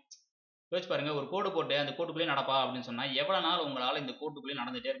முடியும்? யோசிச்சு பாருங்க. ஒரு கோடு போட்டு அந்த கோட்டுக்குள்ளேயே நடப்பா அப்படின்னு சொன்னா எவ்வளவு நாள் உங்களால் இந்த கோட்டுக்குள்ளேயே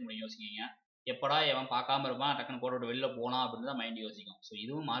நடந்துட்டே இருக்க முடியும்? யோசிக்கிங்க. எப்படா எவன் பார்க்காம இருப்பான், டக்குன்னு கோட்டை விட்டு வெளில போகலாம் அப்படின்னு தான் மைண்ட் யோசிக்கும். ஸோ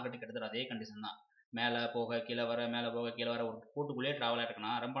இதுவும் மார்க்கெட்டுக்கு கிட்டத்தட்ட அதே கண்டிஷன் தான். மேலே போக கீழே வர, மேலே போக கீழே வர ஒரு கோட்டுக்குள்ளேயே ட்ராவல்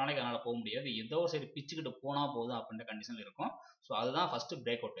ஆகிருக்குன்னா ரொம்ப நாளைக்கு அதனால் போக முடியாது. ஏதோ சரி பிச்சுக்கிட்டு போனால் போதும் அப்படின்ற கண்டிஷன் இருக்கும். ஸோ அதுதான் ஃபர்ஸ்ட்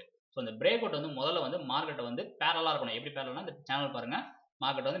பிரேக் அவுட். ஸோ இந்த பிரேக் அவுட் வந்து முதல்ல வந்து மார்க்கெட்டை வந்து பேரலாக இருக்கணும். எப்படி பேரலானா இந்த சேனல் பாருங்க,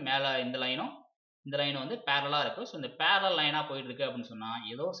 மார்க்கெட் வந்து மேலே இந்த லைனும் இந்த லைன் வந்து பேரலாக இருக்குது. ஸோ இந்த பேரல் லைனாக போயிட்டு இருக்கு அப்படின்னு சொன்னால்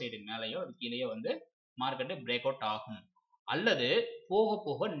ஏதோ சைடு மேலேயோ அது கீழேயோ வந்து மார்க்கெட்டு பிரேக் அவுட் ஆகும். அல்லது போக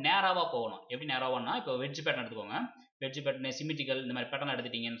போக நேராவாக போகணும். எப்படி நேராவானா இப்போ வெட்ஜ் பேட்டர்ன் எடுத்துக்கோங்க. வெட்ஜ் பேட்டர்ன், சிமெட்ரிக்கல் இந்த மாதிரி பேட்டர்ன்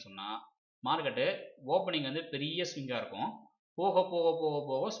எடுத்துட்டீங்கன்னு சொன்னால் மார்க்கெட்டு ஓப்பனிங் வந்து பெரிய ஸ்விங்காக இருக்கும். போக போக போக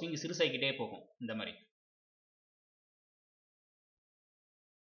போக ஸ்விங் சிறுசாகிக்கிட்டே போகும் இந்த மாதிரி.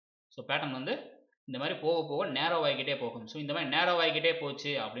 ஸோ பேட்டர்ன் வந்து இந்த மாதிரி போக போக நேரோ ஆகிக்கிட்டே போகும். ஸோ இந்த மாதிரி நேரோ ஆகிக்கிட்டே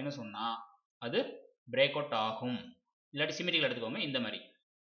போச்சு அப்படின்னு சொன்னால் அது பிரேக் அவுட் ஆகும். இல்லாட்டி சிமெட்ரிக்கல் எடுத்துக்கோங்க. இந்த மாதிரி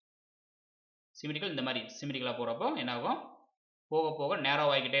சிமெட்ரிக்கல், இந்த மாதிரி சிமெட்ரிக்கலாக போகிறப்போ என்ன ஆகும்? போக போக நேரோ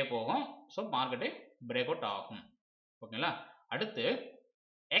ஆகிக்கிட்டே போகும். ஸோ மார்க்கெட்டு பிரேக் அவுட் ஆகும். ஓகேங்களா? அடுத்து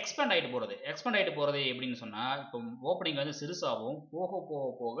எக்ஸ்பேண்ட் ஆகிட்டு போகிறது. எக்ஸ்பேண்ட் ஆகிட்டு போகிறது எப்படின்னு சொன்னால் இப்போ ஓப்பனிங் வந்து சிறுசாகவும் போக போக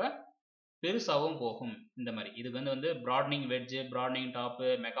போக பெருசாகவும் போகும். இந்த மாதிரி இதுக்கு வந்து ப்ராட்னிங் வெட்ஜ், ப்ராட்னிங் டாப்பு,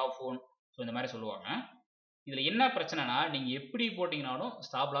 மெகாஃபோன், ஸோ இந்த மாதிரி சொல்லுவாங்க. இதில் என்ன பிரச்சனைனா நீங்கள் எப்படி போட்டிங்கனாலும்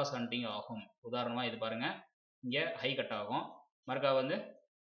ஸ்டாப் லாஸ் ஹண்டிங் ஆகும். உதாரணமாக இது பாருங்கள், இங்கே ஹை கட் ஆகும், மறுக்கா வந்து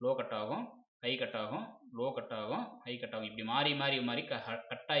லோ கட் ஆகும், ஹை கட் ஆகும், லோ கட் ஆகும், ஹை கட் ஆகும். இப்படி மாறி மாறி மாறி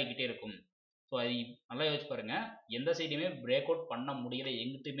கட் ஆகிக்கிட்டே இருக்கும். ஸோ அது நல்லா யோசிச்சு பாருங்கள். எந்த சைடுமே பிரேக் அவுட் பண்ண முடியலை,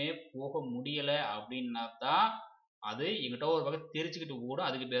 எங்கிட்டுமே போக முடியலை அப்படின்னா தான் அது எங்கிட்ட ஒரு பக்கம் தெரிச்சுக்கிட்டு ஓடும்.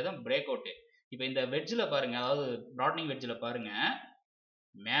 அதுக்கு பேர் தான் பிரேக் அவுட்டு. இப்போ இந்த வெட்ஜில் பாருங்கள், அதாவது ப்ராட்னிங் வெட்ஜில் பாருங்கள்,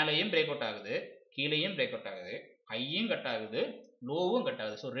 மேலேயும் பிரேக் அவுட் ஆகுது, கீழேயும் பிரேக் அவுட் ஆகுது, ஹையும் கட் ஆகுது, லோவும் கட்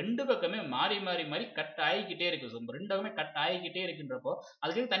ஆகுது. ஸோ ரெண்டு பக்கமே மாறி மாறி மாறி கட் ஆகிக்கிட்டே இருக்குது. ஸோ ரெண்டு பக்கமே கட் ஆகிக்கிட்டே இருக்குன்றப்போ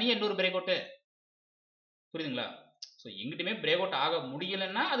அதுக்கு தனியாக இன்னொரு பிரேக் அவுட்டு. புரியுதுங்களா? ஸோ எங்கிட்டுமே பிரேக் அவுட் ஆக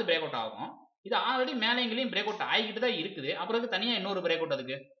முடியலைன்னா அது பிரேக் அவுட் ஆகும். இது ஆல்ரெடி மேலே எங்கேயும் பிரேக் அவுட் ஆகிக்கிட்டு தான் இருக்குது, அப்புறம் தனியாக இன்னொரு பிரேக் அவுட்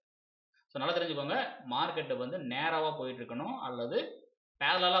அதுக்கு. ஸோ நல்லா தெரிஞ்சுக்கோங்க, மார்க்கெட்டு வந்து நேராவாக போயிட்டு இருக்கணும் அல்லது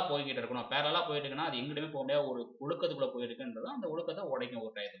பேரலாக போய்கிட்டு இருக்கணும். பேரலாக போயிட்டு இருக்குன்னா அது எங்கிட்டுமே போக முடியாது, ஒரு ஒழுக்கத்துக்குள்ளே போயிருக்குன்றது அந்த ஒழுக்கத்தை உடைக்கும்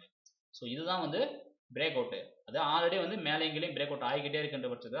ஒரு டயத்தில். ஸோ இதுதான் வந்து பிரேக் அவுட்டு. அது ஆல்ரெடி வந்து மேலே எங்கேயும் பிரேக் அவுட் ஆகிக்கிட்டே இருக்கின்ற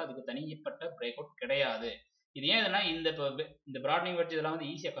பட்சத்தில் அதுக்கு தனிப்பட்ட பிரேக் அவுட் கிடையாது. இது ஏன்னா இந்த ப்ராட்னிங் வெட்ஜ் இதெல்லாம் வந்து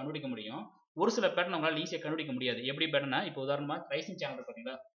ஈஸியாக கண்டுபிடிக்க முடியும். ஒரு சில பேட்டர்ன் உங்களால் ஈஸியாக கண்டுபிடிக்க முடியாது. எப்படி பேட்டர்னா இப்போ உதாரணமாக ரைசிங் சேனல்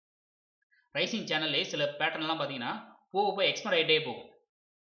பார்த்தீங்களா? ரைசிங் சேனல்லே சில பேட்டர்ன்லாம் பார்த்தீங்கன்னா போக போய் எக்ஸ்பேண்ட் ஆகிட்டே போகும்.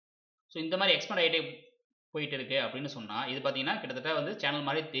 ஸோ இந்த மாதிரி எக்ஸ்பேண்ட் ஆகிட்டே போயிட்டு இருக்கு அப்படின்னு சொன்னால் இது பார்த்தீங்கன்னா கிட்டத்தட்ட வந்து சேனல்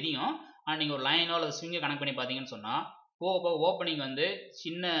மாதிரி தெரியும். ஆனால் நீங்கள் ஒரு லைனோ அல்லது ஸ்விங்கை கனெக்ட் பண்ணி பார்த்தீங்கன்னு சொன்னால் போக போக ஓப்பனிங் வந்து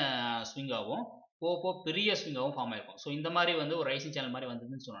சின்ன ஸ்விங்காகவும் போக போக பெரிய ஸ்விங்காகவும் ஃபார்ம் ஆயிருக்கும். ஸோ இந்த மாதிரி வந்து ஒரு ரைசிங் சேனல் மாதிரி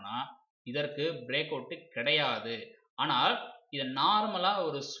வந்ததுன்னு சொன்னால் இதற்கு பிரேக் அவுட்டு கிடையாது. ஆனால் இதை நார்மலாக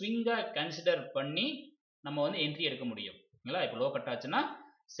ஒரு ஸ்விங்காக கன்சிடர் பண்ணி நம்ம வந்து என்ட்ரி எடுக்க முடியும். ஓகேங்களா? இப்போ லோ கட் ஆச்சுன்னா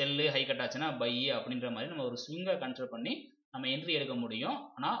செல்லு, ஹை கட் ஆச்சுன்னா பை அப்படின்ற மாதிரி நம்ம ஒரு ஸ்விங்காக கன்சிடர் பண்ணி நம்ம என்ட்ரி எடுக்க முடியும்.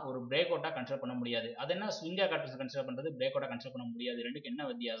 ஆனால் ஒரு பிரேக் அவுட்டாக கன்சிடர் பண்ண முடியாது. அது என்ன ஸ்விங்காக கன்சிடர் பண்ணுறது, பிரேக் அவுட்டாக கன்சிடர் பண்ண முடியாது, ரெண்டுக்கு என்ன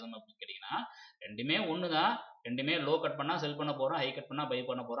வித்தியாசம் அப்படின்னு கேட்டிங்கன்னா ரெண்டுமே ஒன்று தான். ரெண்டுமே லோ கட் பண்ணால் செல் பண்ண போகிறோம், ஹை கட் பண்ணால் பை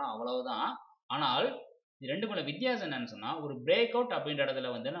பண்ண போகிறோம், அவ்வளவுதான். ஆனால் இது ரெண்டுக்குள்ள வித்தியாசம் என்னன்னு சொன்னால் ஒரு பிரேக் அவுட் அப்படின்ற இடத்துல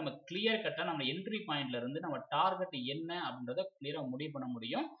வந்து நம்ம கிளியர் கட்டாக நம்ம என்ட்ரி பாயிண்ட்ல இருந்து நம்ம டார்கெட் என்ன அப்படின்றத கிளியராக முடிவு பண்ண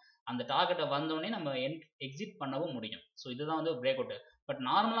முடியும். அந்த டார்கெட்டை வந்தோடனே நம்ம எக்ஸிட் பண்ணவும் முடியும். ஸோ இதுதான் வந்து பிரேக் அவுட். பட்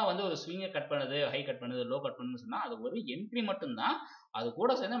நார்மலாக வந்து ஒரு ஸ்விங்கை கட் பண்ணுது, ஹை கட் பண்ணுது, லோ கட் பண்ணுன்னு சொன்னால் அது ஒரு என்ட்ரி மட்டும்தான். அது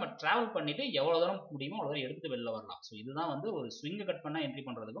கூட சேர்ந்து நம்ம ட்ராவல் பண்ணிட்டு எவ்வளோ தூரம் முடியுமோ அவ்வளோ தூரம் எடுத்துட்டு வெளில வரலாம். ஸோ இதுதான் வந்து ஒரு ஸ்விங்கை கட் பண்ணால் என்ட்ரி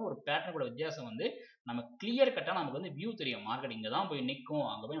பண்ணுறதுக்கும் ஒரு பேட்டர்னோட வித்தியாசம். வந்து நம்ம கிளியர் கட்டாக நமக்கு வந்து வியூ தெரியும். மார்க்கெட் இங்கே தான் போய் நிற்கும்,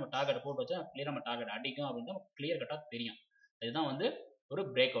 அங்கே போய் நம்ம டார்கெட் போட்டு வச்சா கிளியர் நம்ம டார்கெட் அடிக்கும் அப்படின்னு நமக்கு கிளியர் கட்டாக தெரியும். இதுதான் வந்து ஒரு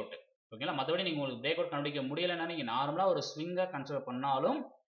பிரேக் அவுட். ஓகேங்களா? மற்றபடி நீங்கள் உங்களுக்கு பிரேக் அவுட் கண்டுபிடிக்க முடியலைன்னா நீங்கள் நார்மலாக ஒரு ஸ்விங்கை கன்சிடர் பண்ணாலும்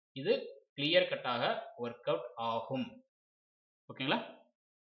இது கிளியர் கட்டாக ஒர்க் அவுட் ஆகும். ஓகேங்களா?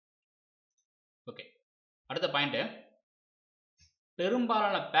 ஓகே, அடுத்த பாயிண்ட்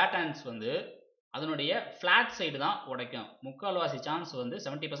பெரும்பாலான பேட்டர்ன்ஸ் வந்து அதனுடைய ஃப்ளாட் சைடு தான் உடைக்கும். முக்கால்வாசி சான்ஸ் வந்து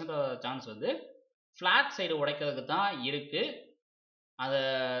 70% சான்ஸ் வந்து ஃப்ளாட் சைடு உடைக்கிறதுக்கு தான் இருக்கு. அதை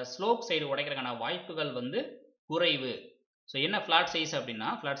ஸ்லோப் சைடு உடைக்கிறதுக்கான வாய்ப்புகள் வந்து குறைவு. ஸோ என்ன ஃப்ளாட் சைஸ் அப்படின்னா,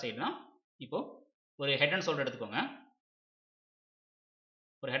 ஃப்ளாட் சைடுனா இப்போ ஒரு ஹெட் அண்ட் ஷோல்டர் எடுத்துக்கோங்க.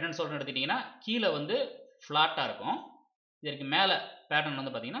 ஒரு ஹெட் அண்ட் ஷோல்டர் எடுத்துக்கிட்டிங்கன்னா கீழே வந்து ஃப்ளாட்டாக இருக்கும். இதற்கு மேலே பேட்டர்ன்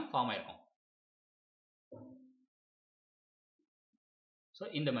வந்து பார்த்தீங்கன்னா ஃபார்ம் ஆயிருக்கும். ஸோ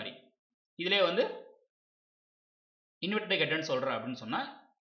இந்த மாதிரி இதிலே வந்து இன்வெர்டட் ஹெட் அண்ட் ஷோல்டர் அப்படின்னு சொன்னால்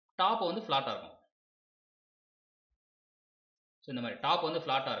டாப் வந்து ஃப்ளாட்டாக இருக்கும். ஸோ இந்த மாதிரி டாப் வந்து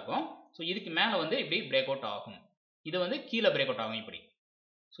ஃப்ளாட்டாக இருக்கும். ஸோ இதுக்கு மேலே வந்து இப்படி பிரேக் அவுட் ஆகும். இது வந்து கீழே பிரேக் அவுட் ஆகும் இப்படி.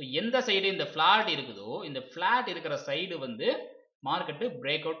 ஸோ எந்த சைடு இந்த ஃப்ளாட் இருக்குதோ இந்த ஃப்ளாட் இருக்கிற சைடு வந்து மார்க்கெட்டு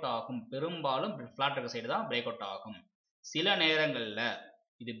பிரேக் அவுட் ஆகும். பெரும்பாலும் ஃப்ளாட் இருக்கிற சைடு தான் பிரேக் அவுட் ஆகும். சில நேரங்களில்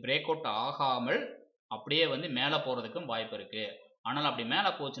இது பிரேக் அவுட் ஆகாமல் அப்படியே வந்து மேலே போகிறதுக்கும் வாய்ப்பு இருக்குது. ஆனால் அப்படி மேலே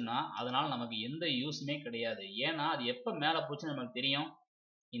போச்சுன்னா அதனால நமக்கு எந்த யூஸுமே கிடையாது. ஏன்னா அது எப்போ மேலே போச்சுன்னு நமக்கு தெரியும்.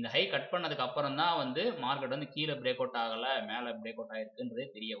 இந்த ஹை கட் பண்ணதுக்கு அப்புறம் தான் வந்து மார்க்கெட் வந்து கீழே பிரேக் அவுட் ஆகலை மேலே பிரேக் அவுட் ஆகிருக்குன்றதே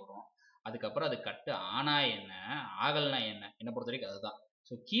தெரிய வரும். அதுக்கப்புறம் அது கட்டு ஆனா என்ன ஆகலைனா என்னை பொறுத்த வரைக்கும் அதுதான்.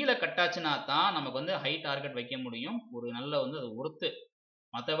 ஸோ கீழே கட்டாச்சுன்னா தான் நமக்கு வந்து ஹை டார்கெட் வைக்க முடியும். ஒரு நல்ல வந்து அது ஒர்த்து.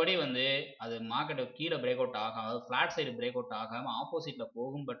 மற்றபடி வந்து அது மார்க்கெட்டை கீழே பிரேக் அவுட் ஆகாம அதாவது ஃப்ளாட் சைடு பிரேக் அவுட் ஆகாமல் ஆப்போசிட்டில்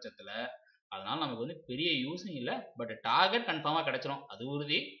போகும் பட்சத்தில் அதனால் நமக்கு வந்து பெரிய யூஸும் இல்லை. பட் டார்கெட் கன்ஃபார்மாக கிடைச்சிரும் அது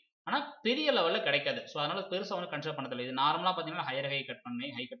உறுதி. ஆனால் பெரிய லெவலில் கிடைக்காது. ஸோ அதனால் பெருசாக ஒன்றும் கன்சிடர் பண்ண தெரியல. இது நார்மலாக பார்த்தீங்கன்னா ஹை கட்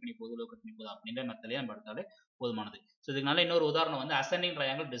பண்ணி போகுது லோ கட் பண்ணி போகுது அப்படின்ற மெத்தட்லேயே நம்ம எடுத்தாலே போதுமானது. ஸோ இதுக்குனால இன்னொரு உதாரணம் வந்து ascending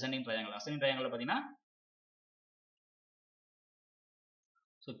triangle descending triangle. Ascending triangle பார்த்தீங்கன்னா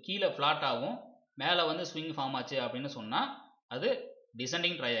ஸோ கீழே ஃப்ளாட் ஆகும் மேலே வந்து ஸ்விங் ஃபார்ம் ஆச்சு அப்படின்னு சொன்னால் அது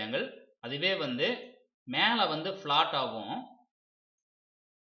டிசெண்டிங் ட்ரையாங்கிள். அதுவே வந்து மேலே வந்து ஃப்ளாட் ஆகும்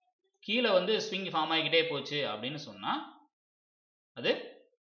கீழே வந்து ஸ்விங் ஃபார்ம் ஆகிக்கிட்டே போச்சு அப்படின்னு சொன்னால் அது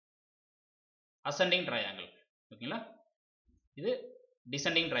அசெண்டிங் ட்ரையாங்கிள். ஓகேங்களா, இது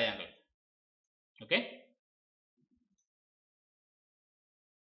டிசெண்டிங் ட்ரையாங்கிள். ஓகே,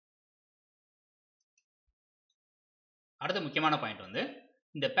 அடுத்த முக்கியமான பாயிண்ட் வந்து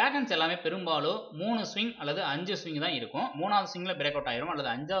இந்த பேட்டர்ன்ஸ் எல்லாமே பெரும்பாலும் 3 ஸ்விங் அல்லது 5 ஸ்விங் தான் இருக்கும். 3வது ஸ்விங்கில் பிரேக் அவுட் ஆயிரும் அல்லது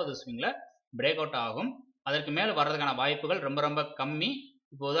 5வது ஸ்விங்கில் பிரேக் அவுட் ஆகும். அதற்கு மேலே வர்றதுக்கான வாய்ப்புகள் ரொம்ப ரொம்ப கம்மி.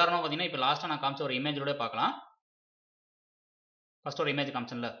 இப்போ உதாரணமாக பார்த்தீங்கன்னா இப்போ லாஸ்ட்டாக நான் காமிச்ச ஒரு இமேஜோட பார்க்கலாம். ஃபர்ஸ்ட் ஒரு இமேஜ்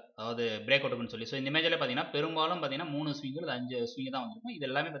காமிச்சேன்ல அதாவது பிரேக் அவுட்னு சொல்லி. ஸோ இந்த இமேஜில் பார்த்தீங்கன்னா பெரும்பாலும் பார்த்தீங்கன்னா 3 ஸ்விங் அல்லது 5 ஸ்விங் தான் வந்திருக்கும். இது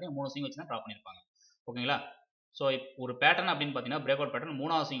எல்லாமே பார்த்தீங்கன்னா 3 ஸ்விங் வச்சு தான் ட்ரா பண்ணியிருப்பாங்க. ஓகேங்களா, ஸோ ஒரு பேட்டர்ன் அப்படின்னு பார்த்தீங்கன்னா பிரேக் அவுட் பேட்டர்ன்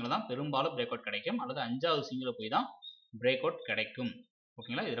 3வது ஸ்விங்கில் தான் பெரும்பாலும் பிரேக் அவுட் கிடைக்கும் அல்லது 5வது ஸ்விங்கில் போய் தான் பிரேக் அவுட் கிடைக்கும்.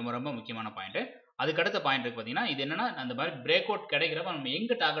 ஓகேங்களா, இது ரொம்ப ரொம்ப முக்கியமான பாயிண்ட். அதுக்கு அடுத்த பாயிண்ட் பார்த்தீங்கன்னா இது என்னன்னா அந்த மாதிரி பிரேக் அவுட் கிடைக்கிறப்ப நம்ம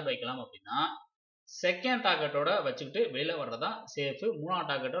எங்கே டார்கெட் வைக்கலாம் அப்படின்னா செகண்ட் டார்கெட்டோட வச்சுக்கிட்டு வெளியில் வர்றதா சேஃபு. 3வது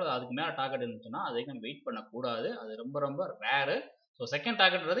டார்கெட்டோட அதுக்கு மேலே டார்கெட் இருந்துச்சுன்னா அது வரைக்கும் நம்ம வெயிட் பண்ணக்கூடாது. அது ரொம்ப ரொம்ப ரேரு. ஸோ செகண்ட்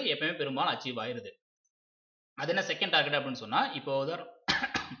டார்கெட்ன்றது எப்பயுமே பெரும்பாலும் அச்சீவ் ஆயிருது. அது என்ன செகண்ட் டார்கெட் அப்படின்னு சொன்னால் இப்போ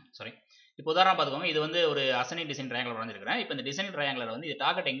உதாரணம் பார்த்துக்கோங்க. இது வந்து ஒரு அசெண்டிங் டிசைன் ட்ரையாங்கிள் வரைஞ்சிருக்கிறேன். இப்போ இந்த டிசைன் ட்ரையாங்கிள் வந்து இது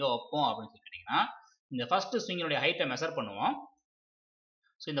டார்கெட் எங்கே வைப்போம் அப்படின்னு சொல்லி கேட்டிங்கன்னா இந்த ஃபர்ஸ்ட் ஸ்விங்கினுடைய ஹைட்டை மெஷர் பண்ணுவோம்.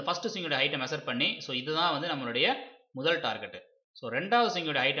 ஸோ இந்த ஃபர்ஸ்ட் ஸ்விங்கோட ஹைட்டை மெஷர் பண்ணி ஸோ இதுதான் வந்து நம்மளுடைய முதல் டார்கெட்டு. ஸோ 2வது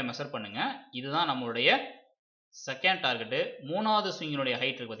ஸ்விங்கோட ஹைட்டை மெஷர் பண்ணுங்கள், இதுதான் நம்மளுடைய செகண்ட் டார்கெட்டு. 3வது ஸ்விங்கினுடைய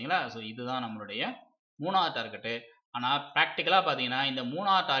ஹைட் இருக்குது பார்த்தீங்களா, ஸோ இதுதான் நம்மளுடைய 3வது டார்கெட்டு. ஆனால் ப்ராக்டிக்கலாக பார்த்தீங்கன்னா இந்த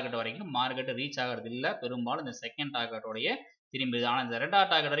 3வது டார்கெட் வரைக்கும் மார்க்கெட்டு ரீச் ஆகிறது இல்லை. பெரும்பாலும் இந்த செகண்ட் டார்கெட்டோடைய திரும்பிது. ஆனால் இந்த 2வது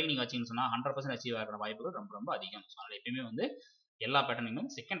டார்கெட் வரைக்கும் நீங்கள் வச்சிங்கன்னு சொன்னால் 100% அச்சீவ் ஆகிற வாய்ப்புகள் ரொம்ப ரொம்ப அதிகம். ஸோ அதனால் எப்பயுமே வந்து எல்லா பேட்டர்னுமே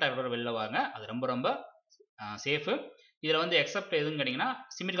செகண்ட் டார்கெட்டோட வெளில வாங்க, அது ரொம்ப ரொம்ப சேஃபு. இதில் வந்து எக்ஸப்ட் எதுன்னு கேட்டிங்கன்னா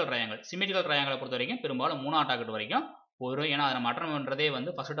சிமெட்ரிக்கல் ட்ரையாங்கிளை பொறுத்த வரைக்கும் பெரும்பாலும் 3வது டார்கெட் வரைக்கும் போயிடும். ஏன்னா அதை நம்ம அட்டன் பண்ணுறதே வந்து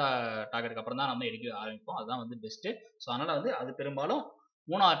ஃபர்ஸ்ட் டார்கெட்டுக்கு அப்புறம் தான் நம்ம எடுக்க ஆரம்பிப்போம். அதுதான் வந்து பெஸ்ட்டு. ஸோ அதனால் வந்து அது பெரும்பாலும்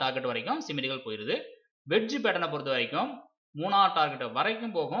 3வது டார்கெட் வரைக்கும் சிமெட்ரிக்கல் போயிடுது. வெட்ஜ் பேட்டர்னை பொறுத்த வரைக்கும் 3வது டார்கெட்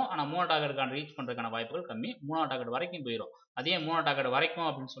வரைக்கும் போகும். ஆனால் 3வது டார்கெட்டுக்கான ரீச் பண்ணுறதுக்கான வாய்ப்புகள் கம்மி. 3வது டார்கெட் வரைக்கும் போயிடும். அதே 3வது டார்கெட் வரைக்கும்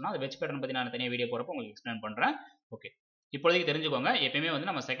அப்படின்னு சொன்னால் அது வெட்ஜ் பேட்டர்ன் பற்றி நான் தனியாக வீடியோ போகிறப்போ உங்களுக்கு எக்ஸ்பிளைன் பண்ணுறேன். ஓகே, இப்போதைக்கு தெரிஞ்சுக்கோங்க, எப்பயுமே வந்து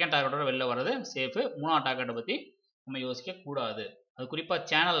நம்ம செகண்ட் டார்கெட்டோட வெளில வர்றது சேஃபு. 3வது டார்கெட்டை பற்றி நம்ம யோசிக்க கூடாது. அது குறிப்பாக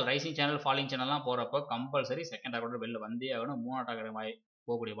சேனல் ரைசிங் சேனல் ஃபாலிங் சேனல்லாம் போகிறப்போ கம்பல்சரி செகண்ட் டார்கெட்டோட வெளில வந்தே ஆகணும். 3வது டார்கெட்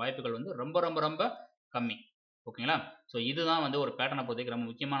போகக்கூடிய வாய்ப்புகள் வந்து ரொம்ப ரொம்ப ரொம்ப கம்மி. ஓகேங்களா, ஸோ இதுதான் வந்து ஒரு பேட்டர்னை பொறுத்தவரைக்கும் ரொம்ப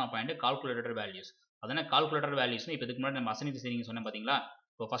முக்கியமான பாயிண்ட், கால்குலேட்டர் வேல்யூஸ். அதனால் கால்குலேட்டர் வேல்யூஸ்னு இப்போ இதுக்கு முன்னாடி நம்ம அசெண்டிங் டிசைனிங் சொன்னேன் பார்த்தீங்களா.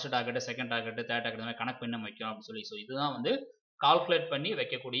 இப்போ first target second target third target மாதிரி கணக்கு பண்ணி நம்ம வைக்கிறோம் அப்படின்னு சொல்லி. ஸோ இதுதான் வந்து கால்குலேட் பண்ணி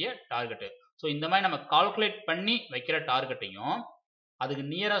வைக்கக்கூடிய டார்கெட்டு. ஸோ இந்த மாதிரி நம்ம கால்குலேட் பண்ணி வைக்கிற டார்கெட்டையும் அதுக்கு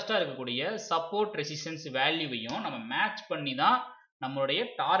நியரஸ்ட்டாக இருக்கக்கூடிய சப்போர்ட் ரெசிஸ்டன்ஸ் வேல்யூவையும் நம்ம மேட்ச் பண்ணி தான் நம்மளுடைய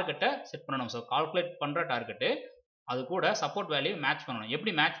டார்கெட்டை செட் பண்ணணும். ஸோ கால்குலேட் பண்ணுற டார்கெட்டு அது கூட சப்போர்ட் வேல்யூ மேட்ச் பண்ணணும்.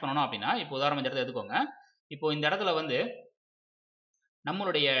 எப்படி மேட்ச் பண்ணணும் அப்படின்னா இப்போ உதாரணம் இந்த இடத்துல எடுத்துக்கோங்க. இப்போ இந்த இடத்துல வந்து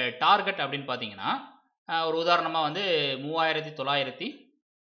நம்மளுடைய டார்கெட் அப்படின்னு பார்த்தீங்கன்னா ஒரு உதாரணமாக வந்து 3930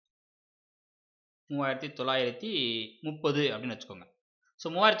 அப்படின்னு வச்சுக்கோங்க. ஸோ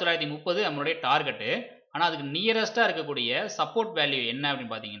 3930 நம்மளுடைய டார்கெட்டு. ஆனால் அதுக்கு நியரஸ்ட்டாக இருக்கக்கூடிய சப்போர்ட் வேல்யூ என்ன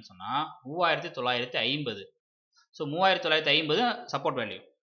அப்படின்னு பார்த்தீங்கன்னு சொன்னால் 3950. So 3950 support value.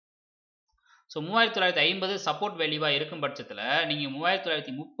 So 3950 support வேல்யூவாக இருக்கும் பட்சத்தில் நீங்கள்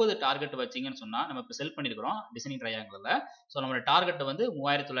 3930 டார்கெட் வச்சிங்கன்னு சொன்னால், நம்ம இப்போ செல் பண்ணியிருக்கிறோம் டிசைனிங் ட்ரையாங்கிளில். ஸோ நம்மளோட டார்கெட் வந்து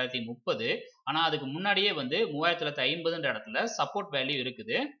 3930. ஆனால் அதுக்கு முன்னாடியே வந்து 3950ன்ற இடத்துல சப்போர்ட் வேல்யூ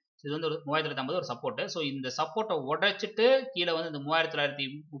இருக்குது. இது வந்து ஒரு 3950 ஒரு சப்போர்ட்டு. ஸோ இந்த சப்போர்ட்டை உடைச்சிட்டு கீழே வந்து இந்த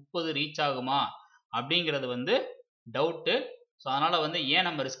 3930 ரீச் ஆகுமா அப்படிங்கிறது வந்து டவுட்டு. ஸோ அதனால் வந்து ஏன்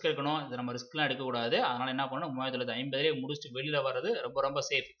நம்ம ரிஸ்க் எடுக்கணும், இது நம்ம ரிஸ்க்லாம் எடுக்கக்கூடாது. அதனால் என்ன பண்ணணும், 3950 முடிச்சுட்டு வெளியில் வர்றது ரொம்ப ரொம்ப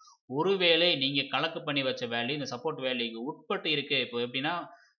சேஃப். ஒருவேளை நீங்கள் கணக்கு பண்ணி வச்ச வேல்யூ இந்த சப்போர்ட் வேல்யூக்கு உட்பட்டு இருக்குது. இப்போ எப்படின்னா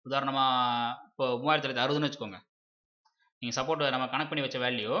உதாரணமாக இப்போ 3960ன்னு வச்சுக்கோங்க. நீங்கள் சப்போர்ட் நம்ம கணக்கு பண்ணி வச்ச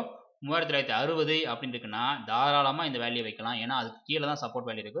வேல்யூ 3960 அப்படின்னு இருக்குன்னா தாராளமாக இந்த வேல்யூ வைக்கலாம். ஏன்னா அதுக்கு கீழே தான் சப்போர்ட்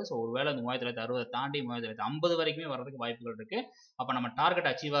வேல்யூ இருக்குது. ஸோ ஒருவேளை இந்த 3960 தாண்டி 3950 வரைக்குமே வர்றதுக்கு வாய்ப்புகள் இருக்குது. அப்போ நம்ம டார்கெட்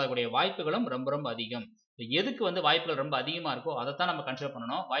அச்சீவ் ஆகக்கூடிய வாய்ப்புகளும் ரொம்ப ரொம்ப அதிகம். எதுக்கு வந்து வாய்ப்புகள் ரொம்ப அதிகமாக இருக்கோ அதை தான் நம்ம கன்சிடர்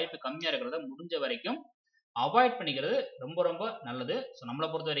பண்ணணும். வாய்ப்பு கம்மியாக இருக்கிறத முடிஞ்ச வரைக்கும் அவாய்ட் பண்ணிக்கிறது ரொம்ப ரொம்ப நல்லது. ஸோ நம்மளை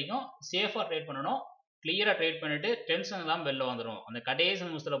பொறுத்த வரைக்கும் சேஃபாக ட்ரேட் பண்ணணும். கிளியராக ட்ரேட் பண்ணிட்டு டென்ஷன் இல்லாமல் வெளில வந்துடும். அந்த கடைசி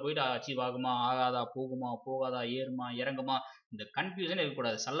நிமிஷத்தில் போயிட்டு அச்சீவ் ஆகுமா ஆகாதா, போகுமா போகாதா, ஏறுமா இறங்குமா, இந்த கன்ஃபியூஷன்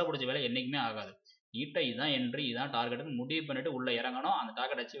இருக்கக்கூடாது. சல்ல பிடிச்ச வேலை என்றைக்குமே ஆகாது. நீட்டாக இதுதான் என்ட்ரி இதுதான் டார்கெட்டுன்னு முடிவு பண்ணிட்டு உள்ளே இறங்கணும். அந்த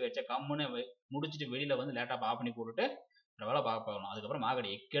டார்கெட் அச்சீவ் வச்ச கம்முன்னு முடிச்சுட்டு வெளியில் வந்து லேட்டாக ஆஃப் பண்ணி போட்டுட்டு வேலை பார்க்கணும். அதுக்கப்புறம்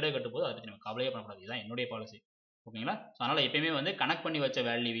மார்க்கெட் எக்கேடே கட்டு போது அதை பற்றி நம்ம கவலையே பண்ணக்கூடாது. இதுதான் என்னுடைய பாலிசி. ஓகேங்களா? ஸோ அதனால் எப்பயுமே வந்து கனெக்ட் பண்ணி வச்ச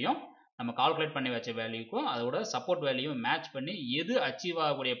வேல்யூவையும் நம்ம கால்குலேட் பண்ணி வச்ச வேல்யூக்கும் அதோட சப்போர்ட் வேல்யூவும் மேட்ச் பண்ணி எது அச்சீவ்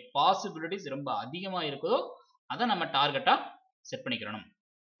ஆகக்கூடிய பாசிபிலிட்டிஸ் ரொம்ப அதிகமாக இருக்குதோ அதை நம்ம டார்கெட்டாக செட் பண்ணிக்கிறணும்.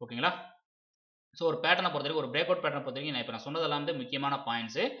 ஓகேங்களா? ஸோ ஒரு பேட்டர்னை பொறுத்த வரைக்கும், ஒரு பிரேக் அவுட் பேட்டர்னை பொறுத்த வரைக்கும் இப்போ நான் சொன்னதெல்லாம் வந்து முக்கியமான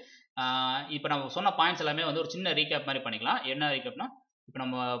பாயிண்ட்ஸு. இப்போ நம்ம சொன்ன பாயிண்ட்ஸ் எல்லாமே வந்து ஒரு சின்ன ரீகேப் மாதிரி பண்ணிக்கலாம். என்ன ரீகேப்னா, இப்போ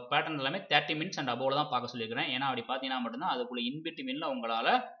நம்ம பேட்டர்ன் எல்லாமே 30 மினிட்ஸ் அண்ட் அபோவில் தான் பார்க்க சொல்லியிருக்கிறேன். ஏன்னா அப்படி பார்த்தீங்கன்னா மட்டும்தான் அதுக்குள்ளே இன்பிட்வீனில்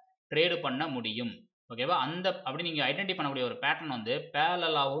உங்களால் ட்ரேடு பண்ண முடியும். ஓகேவா? அந்த அப்படி நீங்கள் ஐடென்டி பண்ணக்கூடிய ஒரு பேட்டர்ன் வந்து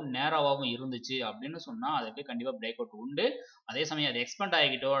பேரலாகவும் நேராகவும் இருந்துச்சு அப்படின்னு சொன்னால் அதுக்கு கண்டிப்பாக பிரேக் அவுட் உண்டு. அதே சமயம் அது எக்ஸ்பெண்ட்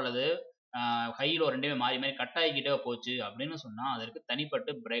ஆகிக்கிட்டோ அல்லது ஹைலோ ரெண்டுமே மாறி மாறி கட் ஆகிக்கிட்டோ போச்சு அப்படின்னு சொன்னால் அதற்கு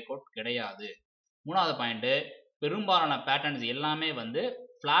தனிப்பட்டு பிரேக் அவுட் கிடையாது. மூணாவது பாயிண்ட்டு, பெரும்பாலான பேட்டர்ன்ஸ் எல்லாமே வந்து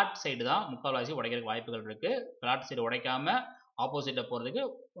ஃப்ளாட் சைடு தான் முக்கால்வாசி உடைக்கிறதுக்கு வாய்ப்புகள் இருக்குது. ஃப்ளாட் சைடு உடைக்காம ஆப்போசிட்டை போகிறதுக்கு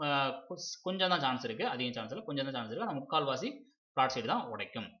கொஞ்சம் தான் சான்ஸ் இருக்குது. அதிகம் சான்ஸ் இல்லை, கொஞ்சம் தான் சான்ஸ் இருக்குது. ஆனால் முக்கால்வாசி ஃப்ளாட் சைடு தான்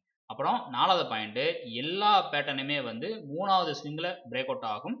உடைக்கும். அப்புறம் நாலாவது பாயிண்ட்டு, எல்லா பேட்டர்னுமே வந்து மூணாவது ஸ்விங்கில் பிரேக் அவுட்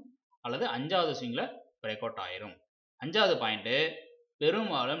ஆகும் அல்லது அஞ்சாவது ஸ்விங்கில் பிரேக் அவுட் ஆயிரும். அஞ்சாவது பாயிண்ட்டு,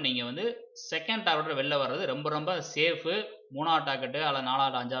 பெரும்பாலும் நீங்கள் வந்து செகண்ட் டார்கெட் வெளில வர்றது ரொம்ப ரொம்ப சேஃபு. மூணாவது டார்கெட்டு அல்லது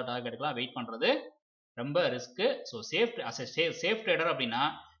நாலாவது அஞ்சாவது டார்கெட்டுக்கெலாம் வெயிட் பண்ணுறது ரொம்ப ரிஸ்க்கு. ஸோ சேஃப் ட்ரேடர் அப்படின்னா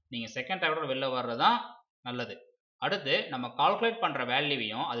நீங்கள் செகண்ட் டார்கெட் வெளில வர்றது தான் நல்லது. அடுத்து நம்ம கால்குலேட் பண்ணுற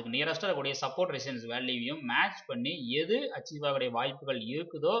வேல்யூவையும் அதுக்கு நியரஸ்டாக இருக்கக்கூடிய சப்போர்ட் ரெசிஸ்டன்ஸ் வேல்யூவையும் மேட்ச் பண்ணி எது அச்சீவ் ஆகக்கூடிய வாய்ப்புகள்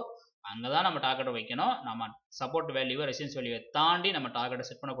இருக்குதோ அங்கே தான் நம்ம டார்கெட்டை வைக்கணும். நம்ம சப்போர்ட் வேல்யூவை ரெசிஸ்டன்ஸ் வேல்யூவை தாண்டி நம்ம டார்கெட்டை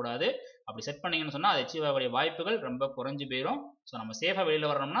செட் பண்ணக்கூடாது. அப்படி செட் பண்ணிங்கன்னு சொன்னால் அது அச்சீவ் ஆகக்கூடிய வாய்ப்புகள் ரொம்ப குறைஞ்சி போயிடும். ஸோ நம்ம சேஃபாக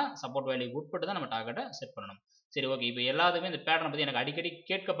வெளியில் வரணும்னா சப்போர்ட் வேல்யூ உட்பட்டு தான் நம்ம டார்கெட்டை செட் பண்ணணும். சரி, ஓகே. இப்போ எல்லாத்துக்குமே இந்த பேட்டர்னை பற்றி எனக்கு அடிக்கடி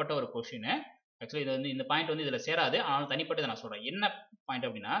கேட்கப்பட்ட ஒரு கொஸ்டின். ஆக்சுவலி இது வந்து இந்த பாயிண்ட் வந்து இதில் சேராது, ஆனாலும் தனிப்பட்டு நான் சொல்கிறேன். என்ன பாயிண்ட்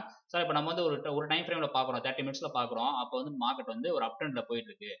அப்படின்னா, சார் இப்போ நம்ம வந்து ஒரு டைம் ஃப்ரேமில் பார்க்குறோம், 30 மினிட்ஸில் பார்க்குறோம். அப்போ வந்து மார்க்கெட் வந்து ஒரு அப் ட்ரெண்டில் போயிட்டு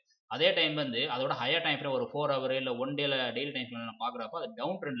இருக்கு. அதே டைம் வந்து அதோட ஹையர் டைம் ஃப்ரேம் ஒரு 4 ஹவர் இல்லை 1 டேல டெய்லி டைம் ஃப்ரேம் பார்க்குறப்போ அது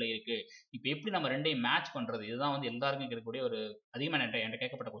டவுன் ட்ரெண்டில் இருக்குது. இப்போ எப்படி நம்ம ரெண்டையும் மேட்ச் பண்ணுறது? இதுதான் வந்து எல்லாருக்கும் இருக்கக்கூடிய ஒரு அதிகமாக என்கிட்ட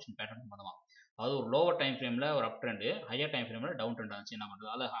கேட்கப்பட்ட கொஸ்டின் பேட்டர்ன் சம்பந்தமாக. அதாவது ஒரு லோவர் டைம் ஃப்ரேமில் ஒரு அப் ட்ரெண்டு, ஹையர் டைம் ஃப்ரேமில் டவுன் ட்ரெண்ட் ஆச்சு என்ன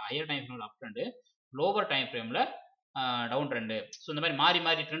பண்ணுறது? அதில் ஹையர் டைம் ஃப்ரேமில் அப் ட்ரெண்டு, லோவர் டைம் ஃப்ரேமில் டவுன் ட்ரெண்டு. ஸோ இந்த மாதிரி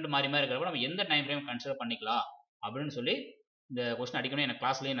மாறி ட்ரெண்ட் மாறி இருக்கிறப்ப நம்ம எந்த டைம் ஃப்ரேம் கன்சிடர் பண்ணிக்கலாம் அப்படின்னு சொல்லி இந்த கொஸ்டின் அடிக்கடி எனக்கு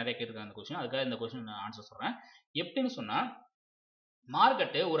கிளாஸ்லேயே நிறைய கேட்டிருக்காங்க அந்த கொஸ்டின். அதுக்காக இந்த கொஸ்டின் நான் ஆன்சர் சொல்கிறேன். எப்படின்னு சொன்னால்,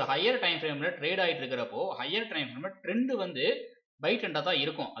 மார்க்கெட்டு ஒரு ஹையர் டைம் ஃப்ரேமில் ட்ரேட் ஆகிட்டு இருக்கிறப்போ ஹையர் டைம் ஃப்ரேமில் ட்ரெண்டு வந்து பை ட்ரெண்டாக தான்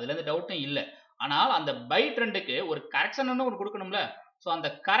இருக்கும். அதுல எந்த டவுட்டும் இல்லை. ஆனால் அந்த பை ட்ரெண்டுக்கு ஒரு கரெக்ஷன் ஒன்று கொடுக்கணும்ல. ஸோ அந்த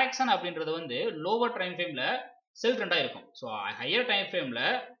கரெக்ஷன் அப்படின்றது வந்து லோவர் டைம் ஃப்ரேமில் செல் ட்ரெண்டாக இருக்கும். ஸோ ஹையர் டைம் ஃப்ரேமில்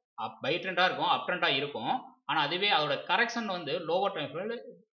பை ட்ரெண்டாக இருக்கும், அப் ட்ரெண்டாக இருக்கும். ஆனால் அதுவே அதோட கரெக்ஷன் வந்து லோவர் டைம் ஃப்ரேமில்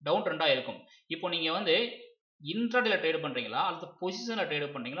டவுன் ட்ரெண்டாக இருக்கும். இப்போ நீங்கள் வந்து இன்ட்ராடேல ட்ரேட் பண்ணுறீங்களா அல்லது பொசிஷனில்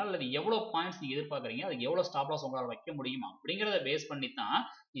ட்ரேட் பண்ணுறீங்களா அல்லது எவ்வளோ பாயிண்ட்ஸ் நீங்கள் எதிர்பார்க்குறீங்க, அதுக்கு எவ்வளோ ஸ்டாப் லாஸ் உங்களால் வைக்க முடியும் அப்படிங்கிறத பேஸ் பண்ணி தான்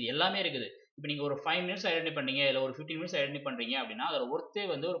இது எல்லாமே இருக்குது. இப்போ நீங்கள் ஒரு 5 மினிட்ஸ் ஐடென்டி பண்ணீங்க, இல்லை ஒரு 15 மினிட்ஸ் ஐடென்டி பண்ணுறீங்க அப்படின்னா அதோட ஒர்த்தே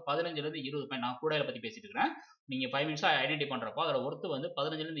வந்து ஒரு 15லேருந்து 20 பாயிண்ட். நான் கூட பற்றி பேசிட்டு இருக்கிறேன். நீங்கள் 5 மினிட்ஸ் ஐடென்டி பண்ணுறப்போ அதோட ஒர்த்து வந்து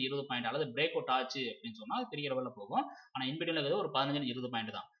 15லேருந்து 20 பாயிண்ட் அல்லது பிரேக் அவுட் ஆச்சு அப்படின்னு சொன்னால் பெரிய லெவலில் போகும். ஆனால் இன்பிட்வீனில் இருக்கிறது ஒரு 15லேருந்து 20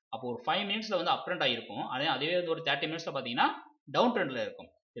 பாயிண்ட் தான். அப்போ ஒரு 5 மினிட்ஸில் வந்து அப் ட்ரெண்ட் ஆகிருக்கும். அதுவே வந்து ஒரு 30 மினிட்ஸில் பார்த்தீங்கன்னா டவுன் ட்ரெண்டில் இருக்கும்.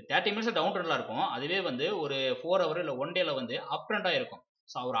 30 மினிட்ஸ் டவுன் ட்ரெண்டில் இருக்கும். அதுவே வந்து ஒரு 4 ஹவர் இல்லை 1 டேல வந்து அப் ட்ரெண்டாக இருக்கும்.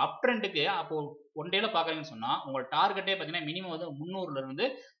 ஸோ ஒரு அப் ட்ரெண்டுக்கு அப்போ ஒன் டேல பார்க்குறீங்கன்னு சொன்னால் உங்கள் டார்கெட்டே பார்த்தீங்கன்னா மினிமம் வந்து 300லேருந்து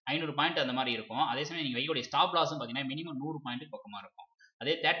 500 பாயிண்ட் அந்த மாதிரி இருக்கும். அதே சமயம் நீங்கள் வைக்கக்கூடிய ஸ்டாப் லாஸும் பார்த்தீங்கன்னா மினிமம் 100 பாயிண்ட் பக்கமாக இருக்கும்.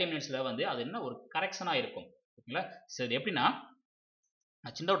 அதே 30 மினிட்ஸில் வந்து அது என்ன ஒரு கரெக்ஷனாக இருக்கும். ஓகேங்களா? ஸோ இது எப்படின்னா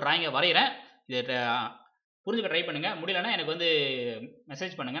நான் சின்ன ஒரு டிராயிங்கை வரைகிறேன். இதை புரிஞ்சுக்க ட்ரை பண்ணுங்கள். முடியலன்னா எனக்கு வந்து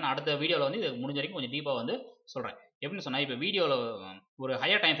மெசேஜ் பண்ணுங்கள். நான் அடுத்த வீடியோவில் வந்து இது முடிஞ்ச வரைக்கும் கொஞ்சம் டீப்பாக வந்து சொல்கிறேன். எப்படின்னு சொன்னால் இப்போ வீடியோவில் ஒரு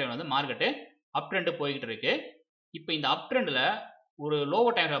ஹையர் டைம் ஃப்ரேம் வந்து மார்க்கெட்டு அப் ட்ரெண்டு போய்கிட்டு இருக்கு. இப்போ இந்த அப் ட்ரெண்டில் ஒரு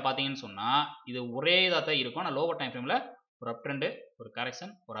லோவர் டைம் ஃப்ரேம் பார்த்தீங்கன்னு சொன்னால் இது ஒரே இதாக தான் இருக்கும். ஆனால் லோவர் டைம் ஃப்ரேமில் ஒரு அப் ட்ரெண்டு, ஒரு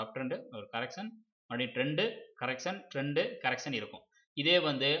கரெக்ஷன், ஒரு அப் ட்ரெண்டு, ஒரு கரெக்ஷன், மறுபடியும் ட்ரெண்டு, கரெக்ஷன், ட்ரெண்டு, கரெக்ஷன் இருக்கும். இதே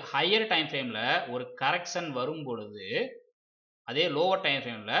வந்து ஹையர் டைம் ஃப்ரேமில் ஒரு கரெக்ஷன் வரும் பொழுது அதே லோவர் டைம்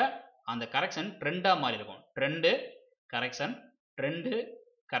ஃப்ரேமில் அந்த கரெக்ஷன் ட்ரெண்டாக மாறி இருக்கும். Trend, correction, trend,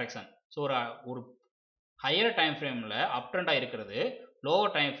 correction. So ஒரு ஹையர் டைம் ஃப்ரேமில் அப் ட்ரெண்டாக இருக்கிறது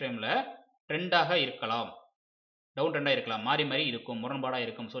லோவர் டைம் ஃப்ரேமில் ட்ரெண்டாக இருக்கலாம், டவுன் ட்ரெண்டாக இருக்கலாம், மாறி மாறி இருக்கும், முரண்பாடாக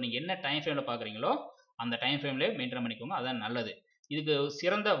இருக்கும். ஸோ நீங்கள் என்ன டைம் ஃப்ரேமில் பார்க்குறீங்களோ அந்த டைம் ஃப்ரேம்லேயே மெயின்டைன் பண்ணிக்கோங்க. அதான் நல்லது. இதுக்கு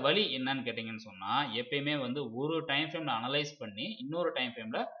சிறந்த வழி என்னன்னு கேட்டிங்கன்னு சொன்னால் எப்பயுமே வந்து ஒரு டைம் ஃப்ரேமில் அனலைஸ் பண்ணி இன்னொரு டைம்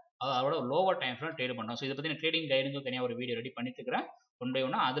ஃப்ரேமில் அதோட லோவர் டைம் ஃப்ரேம் ட்ரேட் பண்ணுறோம். ஸோ இதை பற்றி நான் ட்ரேடிங் கைடுன்னு தனியாக ஒரு வீடியோ ரெடி பண்ணிட்டு இருக்கிறேன். ஒன் பை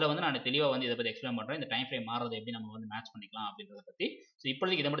ஒன்னா அதில் வந்து நான் தெளிவாக வந்து இதை பற்றி எக்ஸ்பிளைன் பண்ணுறேன். இந்த டைம் ஃப்ரேம் மாறுறது எப்படி நம்ம வந்து மேட்ச் பண்ணிக்கலாம் அப்படின்றத பற்றி. ஸோ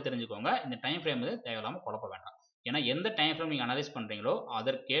இப்போதைக்கு இதை மட்டும் தெரிஞ்சுக்கோங்க. இந்த டைம் ஃப்ரேம் வந்து தேவையில்லாமல் குழப்ப வேண்டாம். ஏன்னா எந்த டைம் ஃப்ரேம் நீங்கள் அனலைஸ் பண்ணுறீங்களோ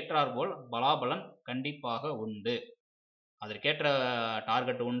அதற்கேற்றார் போல் பலாபலன் கண்டிப்பாக உண்டு. அதற்கேற்ற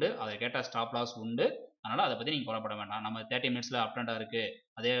டார்கெட் உண்டு, அதற்கேற்ற ஸ்டாப் லாஸ் உண்டு. அதனால் அதை பற்றி நீங்கள் கவலைப்பட வேண்டாம். நம்ம 30 மினிட்ஸில் அப் ட்ரெண்டாக இருக்குது,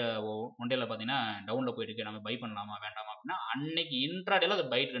 அதே ஒன் டேல பார்த்தீங்கன்னா டவுனில் போயிட்டு இருக்கு, நம்ம பை பண்ணலாமா வேண்டாமா அப்படின்னா அன்னைக்கு இன்ட்ராடேல அது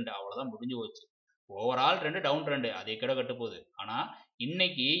பை ட்ரெண்ட், அவ்வளோதான், முடிஞ்சு போச்சு. ஓவரால் ட்ரெண்டு டவுன் ட்ரெண்டு அதே கிட கட்டு போகுது. ஆனால்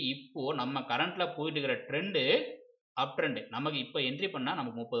இன்னைக்கு இப்போ நம்ம கரண்ட்டில் போயிட்டு இருக்கிற ட்ரெண்டு அப் ட்ரெண்டு. நமக்கு இப்போ என்ட்ரி பண்ணால்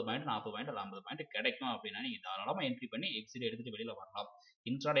நமக்கு 30 பாயிண்ட், 40 பாயிண்ட், 50 பாயிண்ட் கிடைக்கும் அப்படின்னா நீங்கள் தாராளமாக என்ட்ரி பண்ணி எக்ஸிட் எடுத்துகிட்டு வெளியில் வரலாம்.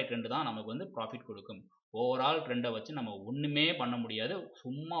 இன்ட்ராடே ட்ரெண்டு தான் நமக்கு வந்து ப்ராஃபிட் கொடுக்கும். ஓவரால் ட்ரெண்டை வச்சு நம்ம ஒன்றுமே பண்ண முடியாது.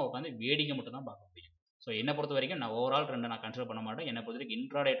 சும்மா உட்காந்து வேடிக்கை மட்டும் தான் பார்க்க முடியும். ஸோ என்னை பொறுத்த வரைக்கும் நான் ஓவரால் ட்ரெண்டை நான் கன்சிடர் பண்ண மாட்டேன். என்னை பொறுத்த வரைக்கும்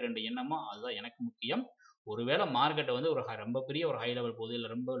இன்ட்ராடே ட்ரெண்டு என்னமோ அதுதான் எனக்கு முக்கியம். ஒருவேளை மார்க்கெட்டை வந்து ஒரு ரொம்ப பெரிய ஒரு ஹை லெவல் போகுது, இல்லை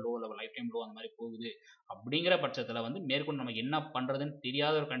ரொம்ப low level life time low அந்த மாதிரி போகுது அப்படிங்கிற பட்சத்தில் வந்து மேற்கொண்டு நமக்கு என்ன பண்ணுறதுன்னு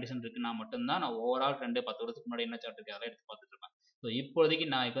தெரியாத ஒரு கண்டிஷன் இருக்குன்னா மட்டும்தான் நான் ஓவரால் ட்ரெண்டு 10 வருஷத்துக்கு முன்னாடி என்ன சார்ட் இருக்குது அதெல்லாம் எடுத்து பார்த்துட்டு இருப்பேன். ஸோ இப்போதைக்கு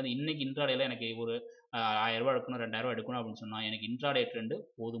நான் இப்போ வந்து இன்னைக்கு இன்ட்ராடேல எனக்கு ஒரு 1000 ரூபா எடுக்கணும், 2000 ரூபா எடுக்கணும் அப்படின்னு சொன்னால் எனக்கு இன்ட்ராடே ட்ரெண்டு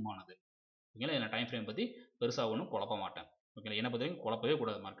போதுமானது. ஓகேங்களா? நான் டைம் ஃப்ரேம் பற்றி பெருசாக ஒன்றும் குழப்ப மாட்டேன். ஓகேங்களா? என்னை பொறுத்த வரைக்கும் குழப்பவே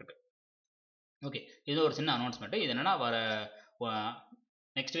கூடாது மார்க்கெட்டு. ஓகே, இது ஒரு சின்ன அனௌன்ஸ்மெண்ட்டு. இது என்னென்னா வர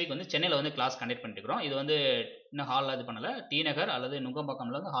நெக்ஸ்ட் வீக் வந்து சென்னையில் வந்து கிளாஸ் கண்டக்ட் பண்ணிட்டுருக்கோம். இது வந்து இன்னும் ஹாலில் இது பண்ணலை. டி நகர் அல்லது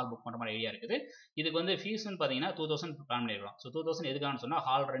நுங்கம்பாக்கம்ல வந்து ஹால் புக் பண்ணுற மாதிரி ஐடியா இருக்குது. இதுக்கு வந்து ஃபீஸ்னு பார்த்தீங்கன்னா 2000 பிளான் பண்ணியிருக்கோம். ஸோ 2000 எதுக்கானு சொன்னால்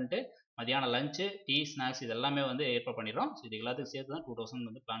ஹால் ரெண்ட்டு, மதியானம் லஞ்சு, டீ, ஸ்நாக்ஸ் இது எல்லாமே வந்து ஏற்பாடு பண்ணிடுறோம். ஸோ இது எல்லாத்துக்கும் சேர்த்து தான் 2000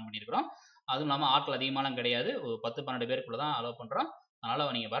 வந்து பிளான் பண்ணியிருக்கிறோம். அதுவும் இல்லாமல் ஆட்கள் அதிகமாலாம் கிடையாது, ஒரு 10-12 பேருக்குள்ள தான் அலோவ் பண்ணுறோம்.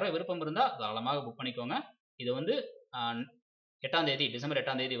 அதனால் நீங்கள் வர விருப்பம் இருந்தால் தாராளமாக புக் பண்ணிக்கோங்க. இது வந்து 8ஆம் தேதி, டிசம்பர்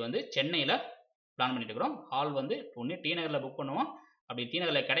 8ஆம் தேதி வந்து சென்னையில் பிளான் பண்ணிட்டு இருக்கிறோம். ஹால் வந்து ஒன்று டி நகரில் புக் பண்ணுவோம், அப்படி டி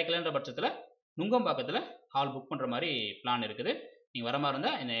நகரில் கிடைக்கலன்ற பட்சத்தில் நுங்கம்பாக்கத்தில் ஹால் புக் பண்ணுற மாதிரி பிளான் இருக்குது. நீங்கள் வர மாதிரி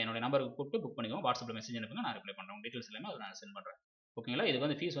இருந்தால் என்னோட நம்பருக்கு கூப்பிட்டு புக் பண்ணிக்கோங்க. வாட்ஸ்அப்பில் மெசேஜ் அனுப்புங்க, நான் ரிப்ளை பண்ணுறேன். டீட்டெயில்ஸ் எல்லாமே அதை நான் சென்ட் பண்ணுறேன். ஓகேங்களா? இதுக்கு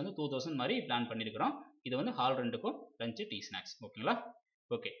வந்து ஃபீஸ் வந்து 2000 மாதிரி பிளான் பண்ணியிருக்கிறோம். இது வந்து ஹால் ரெண்டுக்கும் லஞ்சு, டீ, ஸ்நாக்ஸ். ஓகேங்களா?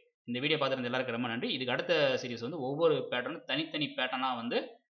 ஓகே, இந்த வீடியோ பார்த்துருந்த எல்லாருக்கும் ரொம்ப நன்றி. இதுக்கு அடுத்த சீரிஸ் வந்து ஒவ்வொரு பேட்டர்னும் தனித்தனி பேட்டர்னாக வந்து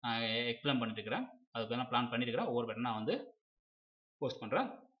எக்ஸ்பிளைன் பண்ணிட்டு இருக்கிறேன். அதுக்கு பிளான் பண்ணியிருக்கிறேன். ஒவ்வொரு பேட்டர்னாக வந்து போஸ்ட் பண்ணுறேன்.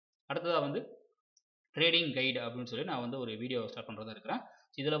 அடுத்ததாக வந்து ட்ரேடிங் கைடு அப்படின்னு சொல்லி நான் வந்து ஒரு வீடியோ ஸ்டார்ட் பண்ணுறதா இருக்கிறேன்.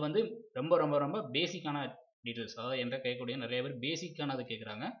 இதில் வந்து ரொம்ப ரொம்ப ரொம்ப பேசிக்கான டீட்டெயில்ஸ், அதாவது என்ற கேட்கக்கூடிய நிறைய பேர் பேசிக்கானது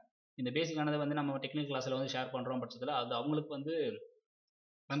கேட்குறாங்க. இந்த பேசிக்கானதை வந்து நம்ம டெக்னிக்கல் கிளாஸில் வந்து ஷேர் பண்ணுறோம் பட்சத்தில் அது அவங்களுக்கு வந்து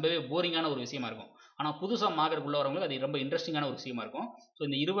ரொம்பவே போரிங்கான ஒரு விஷயமா இருக்கும். ஆனால் புதுசாக மார்க்கெட் உள்ள வரவங்களுக்கு அது ரொம்ப இன்ட்ரெஸ்டிங்கான ஒரு விஷயமா இருக்கும். ஸோ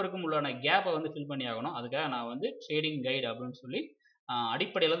இந்த இருவருக்கும் உள்ளான கேப்பை வந்து ஃபில் பண்ணி ஆகணும். அதுக்காக நான் வந்து ட்ரேடிங் கைடு அப்படின்னு சொல்லி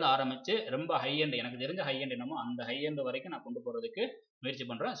அடிப்படையிலேருந்து ஆரம்பித்து ரொம்ப ஹை எண்ட், எனக்கு தெரிஞ்ச ஹை எண்ட் என்னமோ அந்த ஹை எண்ட் வரைக்கும் நான் கொண்டு போகிறதுக்கு முயற்சி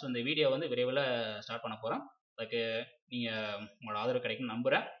பண்ணுறேன். ஸோ இந்த வீடியோ வந்து விரைவில் ஸ்டார்ட் பண்ண போகிறேன். அதுக்கு நீங்கள் உங்களோட ஆதரவு கிடைக்கும்னு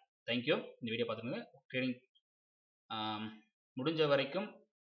நம்புகிறேன். தேங்க்யூ. இந்த வீடியோ பார்த்துக்கோங்க. ட்ரேடிங் முடிஞ்ச வரைக்கும்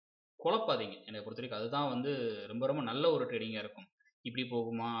குழப்பாதீங்க. என்னை பொறுத்த வரைக்கும் அதுதான் வந்து ரொம்ப ரொம்ப நல்ல ஒரு ட்ரேடிங்காக இருக்கும். இப்படி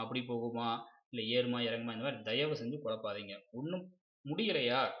போகுமா, அப்படி போகுமா, இல்லை ஏறுமா இறங்குமா, இந்த மாதிரி தயவு செஞ்சு குழப்பாதீங்க. ஒன்றும்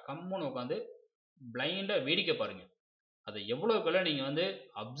முடியலையா கம்முன்னு உட்காந்து பிளைண்டாக வேடிக்கை பாருங்கள். அதை எவ்வளோக்குள்ள நீங்கள் வந்து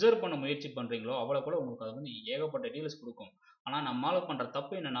அப்சர்வ் பண்ண முயற்சி பண்ணுறீங்களோ அவ்வளோக்குள்ள உங்களுக்கு அது வந்து ஏகப்பட்ட டீல்ஸ் கொடுக்கும். ஆனால் நம்மளால் பண்ணுற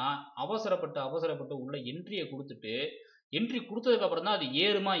தப்பு என்னென்னா அவசரப்பட்டு உள்ள என்ட்ரியை கொடுத்துட்டு என்ட்ரி கொடுத்ததுக்கப்புறம் தான் அது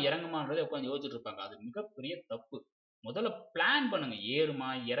ஏறுமா இறங்குமான்றதை உட்காந்து யோசிச்சுட்டு இருப்பாங்க. அது மிகப்பெரிய தப்பு. முதல்ல பிளான் பண்ணுங்கள். ஏறுமா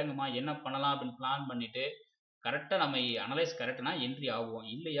இறங்குமா என்ன பண்ணலாம் அப்படின்னு பிளான் பண்ணிவிட்டு கரெக்டாக நம்ம அனலைஸ் கரெக்டுனா என்ட்ரி ஆகுவோம்.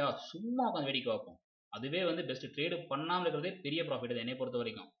 இல்லையா சும்மா உட்காந்து வேடிக்கை பார்ப்போம். அதுவே வந்து பெஸ்ட். ட்ரேடு பண்ணாமல் இருக்கிறதே பெரிய ப்ராஃபிட் என்னை பொறுத்த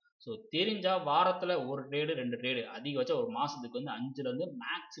வரைக்கும். ஸோ தெரிஞ்சா வாரத்தில் ஒரு ட்ரேடு 2 ட்ரேடு அதிகபட்சம் ஒரு மாதத்துக்கு வந்து 5லேருந்து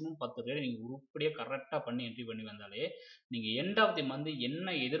மேக்ஸிமம் 10 ட்ரேடு நீங்கள் உருப்படியாக கரெக்டாக பண்ணி என்ட்ரி பண்ணி வந்தாலே நீங்கள் எண்ட் ஆஃப் தி மந்த்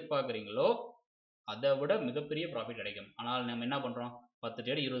என்ன எதிர்பார்க்குறீங்களோ அதை விட மிகப்பெரிய ப்ராஃபிட் கிடைக்கும். ஆனால் நம்ம என்ன பண்ணுறோம், 10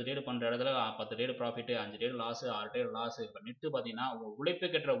 ட்ரேடு 20 ட்ரேடு பண்ணுற இடத்துல 10 trade profit, 5 trade loss, 6 trade loss. இப்போ நெட்டு பார்த்தீங்கன்னா உங்கள் உழைப்பு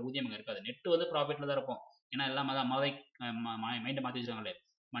கட்டுற ஊதியம் இங்கே இருக்காது. நெட்டு வந்து ப்ராஃபிட்டில் தான் இருக்கும். ஏன்னா எல்லாமே தான் மைண்டை மாற்றி வச்சுருக்காங்களே,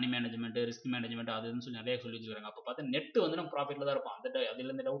 மணி மேனேஜ்மெண்ட், ரிஸ்க் மேனேஜ்மெண்ட் அதுன்னு சொல்லி நிறைய சொல்லி வச்சுருக்காங்க. அப்போ பார்த்தா நெட்டு வந்து நம்ம ப்ராஃபிட்டில் தான் இருப்போம்.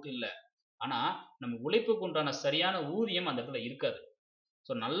 அதில் எந்த டவுட் இல்லை. ஆனால் நம்ம உழைப்புக்கு உண்டான சரியான ஊதியம் அந்த இடத்துல இருக்காது.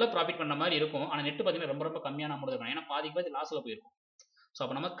 ஸோ நல்ல ப்ராஃபிட் பண்ண மாதிரி இருக்கும். ஆனால் நெட்டு பார்த்தீங்கன்னா ரொம்ப ரொம்ப கம்மியான அமௌண்ட் இருக்கும். ஏன்னா பாதி லாஸில் போயிருக்கும். ஸோ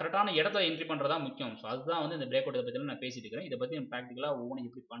அப்போ நம்ம கரெக்டான இடத்துல என்ட்ரி பண்ணுறதா முக்கியம். ஸோ அதுதான் வந்து இந்த பிரேக் அவுட் பற்றி நான் பேசிட்டு இருக்கிறேன். இதை பற்றி ப்ராக்டிக்கலாக ஒவ்வொன்றும்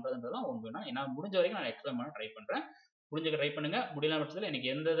எப்படி பண்ணுறதுன்றதான் ஒன்று நான் முடிஞ்ச வரைக்கும் நான் எக்ஸ்பிளைன் பண்ண ட்ரை பண்ணுறேன். முடிஞ்ச ட்ரை பண்ணுங்க. முடியல பட்சத்தில் எனக்கு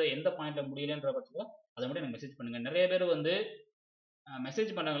எந்த பாயிண்ட்ல முடியலன்ற பட்சத்தில் அதை மட்டும் எனக்கு மெசேஜ் பண்ணுங்க. நிறைய பேர் வந்து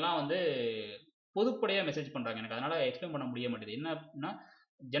மெசேஜ் பண்ணவங்கலாம் வந்து பொதுப்படையாக மெசேஜ் பண்ணுறாங்க. எனக்கு அதனால் எக்ஸ்பிளைன் பண்ண முடிய மாட்டேது. என்ன அப்படின்னா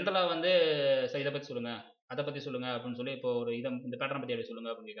ஜென்ரலாக வந்து சார் இதை பற்றி சொல்லுங்கள், அதை பற்றி சொல்லுங்கள் அப்படின்னு சொல்லி இப்போ ஒரு இந்த பேட்டர்னை பற்றி எப்படி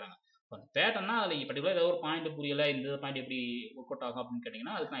சொல்லுங்கள் அப்படின்னு கேட்குறாங்க. அந்த பேட்டர்னா அதில் பர்டிகுலர் ஏதோ ஒரு பாயிண்ட் புரியல, இந்த பாயிண்ட் எப்படி ஒர்க் அவுட் ஆகும் அப்படின்னு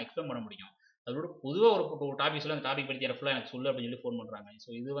கேட்டிங்கன்னா அதுக்கு நான் எக்ஸ்பிளைன் பண்ண முடியும். அதோட பொதுவாக ஒரு டாபிக் சொல்லி அந்த டாபிக் பற்றி ஃபுல்லாக எனக்கு சொல்லு அப்படின்னு சொல்லி ஃபோன் பண்ணுறாங்க. ஸோ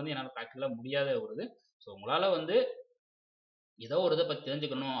இது வந்து என்னால் ப்ராக்டிக்கலாக முடியாத ஒரு இது. ஸோ உங்களால் வந்து ஏதோ ஒரு இதை பற்றி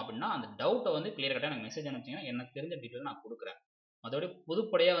தெரிஞ்சுக்கணும் அப்படின்னா அந்த டவுட்டை வந்து கிளியர் கட்டாக எனக்கு மெசேஜ் அனுப்பிச்சிங்கன்னா எனக்கு தெரிஞ்ச டீட்டெயில் நான் கொடுக்குறேன். அதோட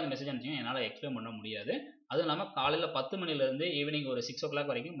பொதுப்படையாக வந்து மெசேஜ் அனுப்பிச்சிங்கன்னா என்னால் எக்ஸ்பிளைன் பண்ண முடியாது. அதுவும் இல்லாமல் காலையில் 10 மணிலேருந்து ஈவினிங் ஒரு 6 o'clock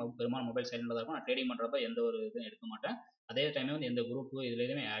வரைக்கும் பெரும்பாலும் மொபைல் சைலண்டில் தான் இருக்கும். நான் ட்ரேடிங் பண்ணுறப்ப எந்த ஒரு இதுவும் எடுக்க மாட்டேன். அதே டைமே வந்து எந்த குரூப்பு இதில்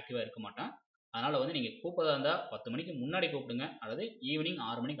எதுவுமே ஆக்டிவாக இருக்க மாட்டேன். அதனால் வந்து நீங்கள் கூப்பிட்றதா இருந்தால் 10 மணிக்கு முன்னாடி கூப்பிடுங்க, அல்லது ஈவினிங்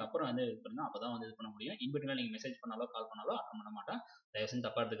 6 மணிக்கு அப்புறம் வந்து இது பண்ணுங்க. அப்போ தான் வந்து இது பண்ண முடியும். இன்பிட்வீனில் நீங்கள் மெசேஜ் பண்ணாலோ கால் பண்ணாலோ அட்டன் பண்ண மாட்டேன். தயவு செஞ்சு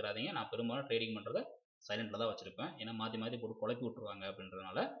தப்பாக எடுத்துக்கிறாதீங்க. நான் பெரும்பாலும் ட்ரேடிங் பண்ணுறத சைலண்டில் தான் வச்சுருப்பேன். ஏன்னா மாற்றி போட்டு குழப்பி விட்ருவாங்க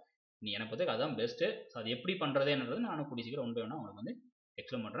அப்படின்றதுனால நீ எனக்கு பொறுத்தவரைக்கும் அதுதான் பெஸ்ட்டு. ஸோ அது எப்படி பண்ணுறதுன்றது நானும் கூடிய சீக்கிரம் ஒன் பை ஒன்னாக உங்களுக்கு வந்து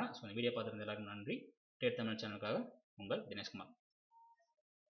எக்ஸ்பிளைன் பண்ணுறேன். ஸோ இந்த வீடியோ பார்த்துருந்த எல்லாருக்கும் நன்றி. ட்ரேட் தமிழ் சேனலுக்காக உங்கள் தினேஷ்குமார்.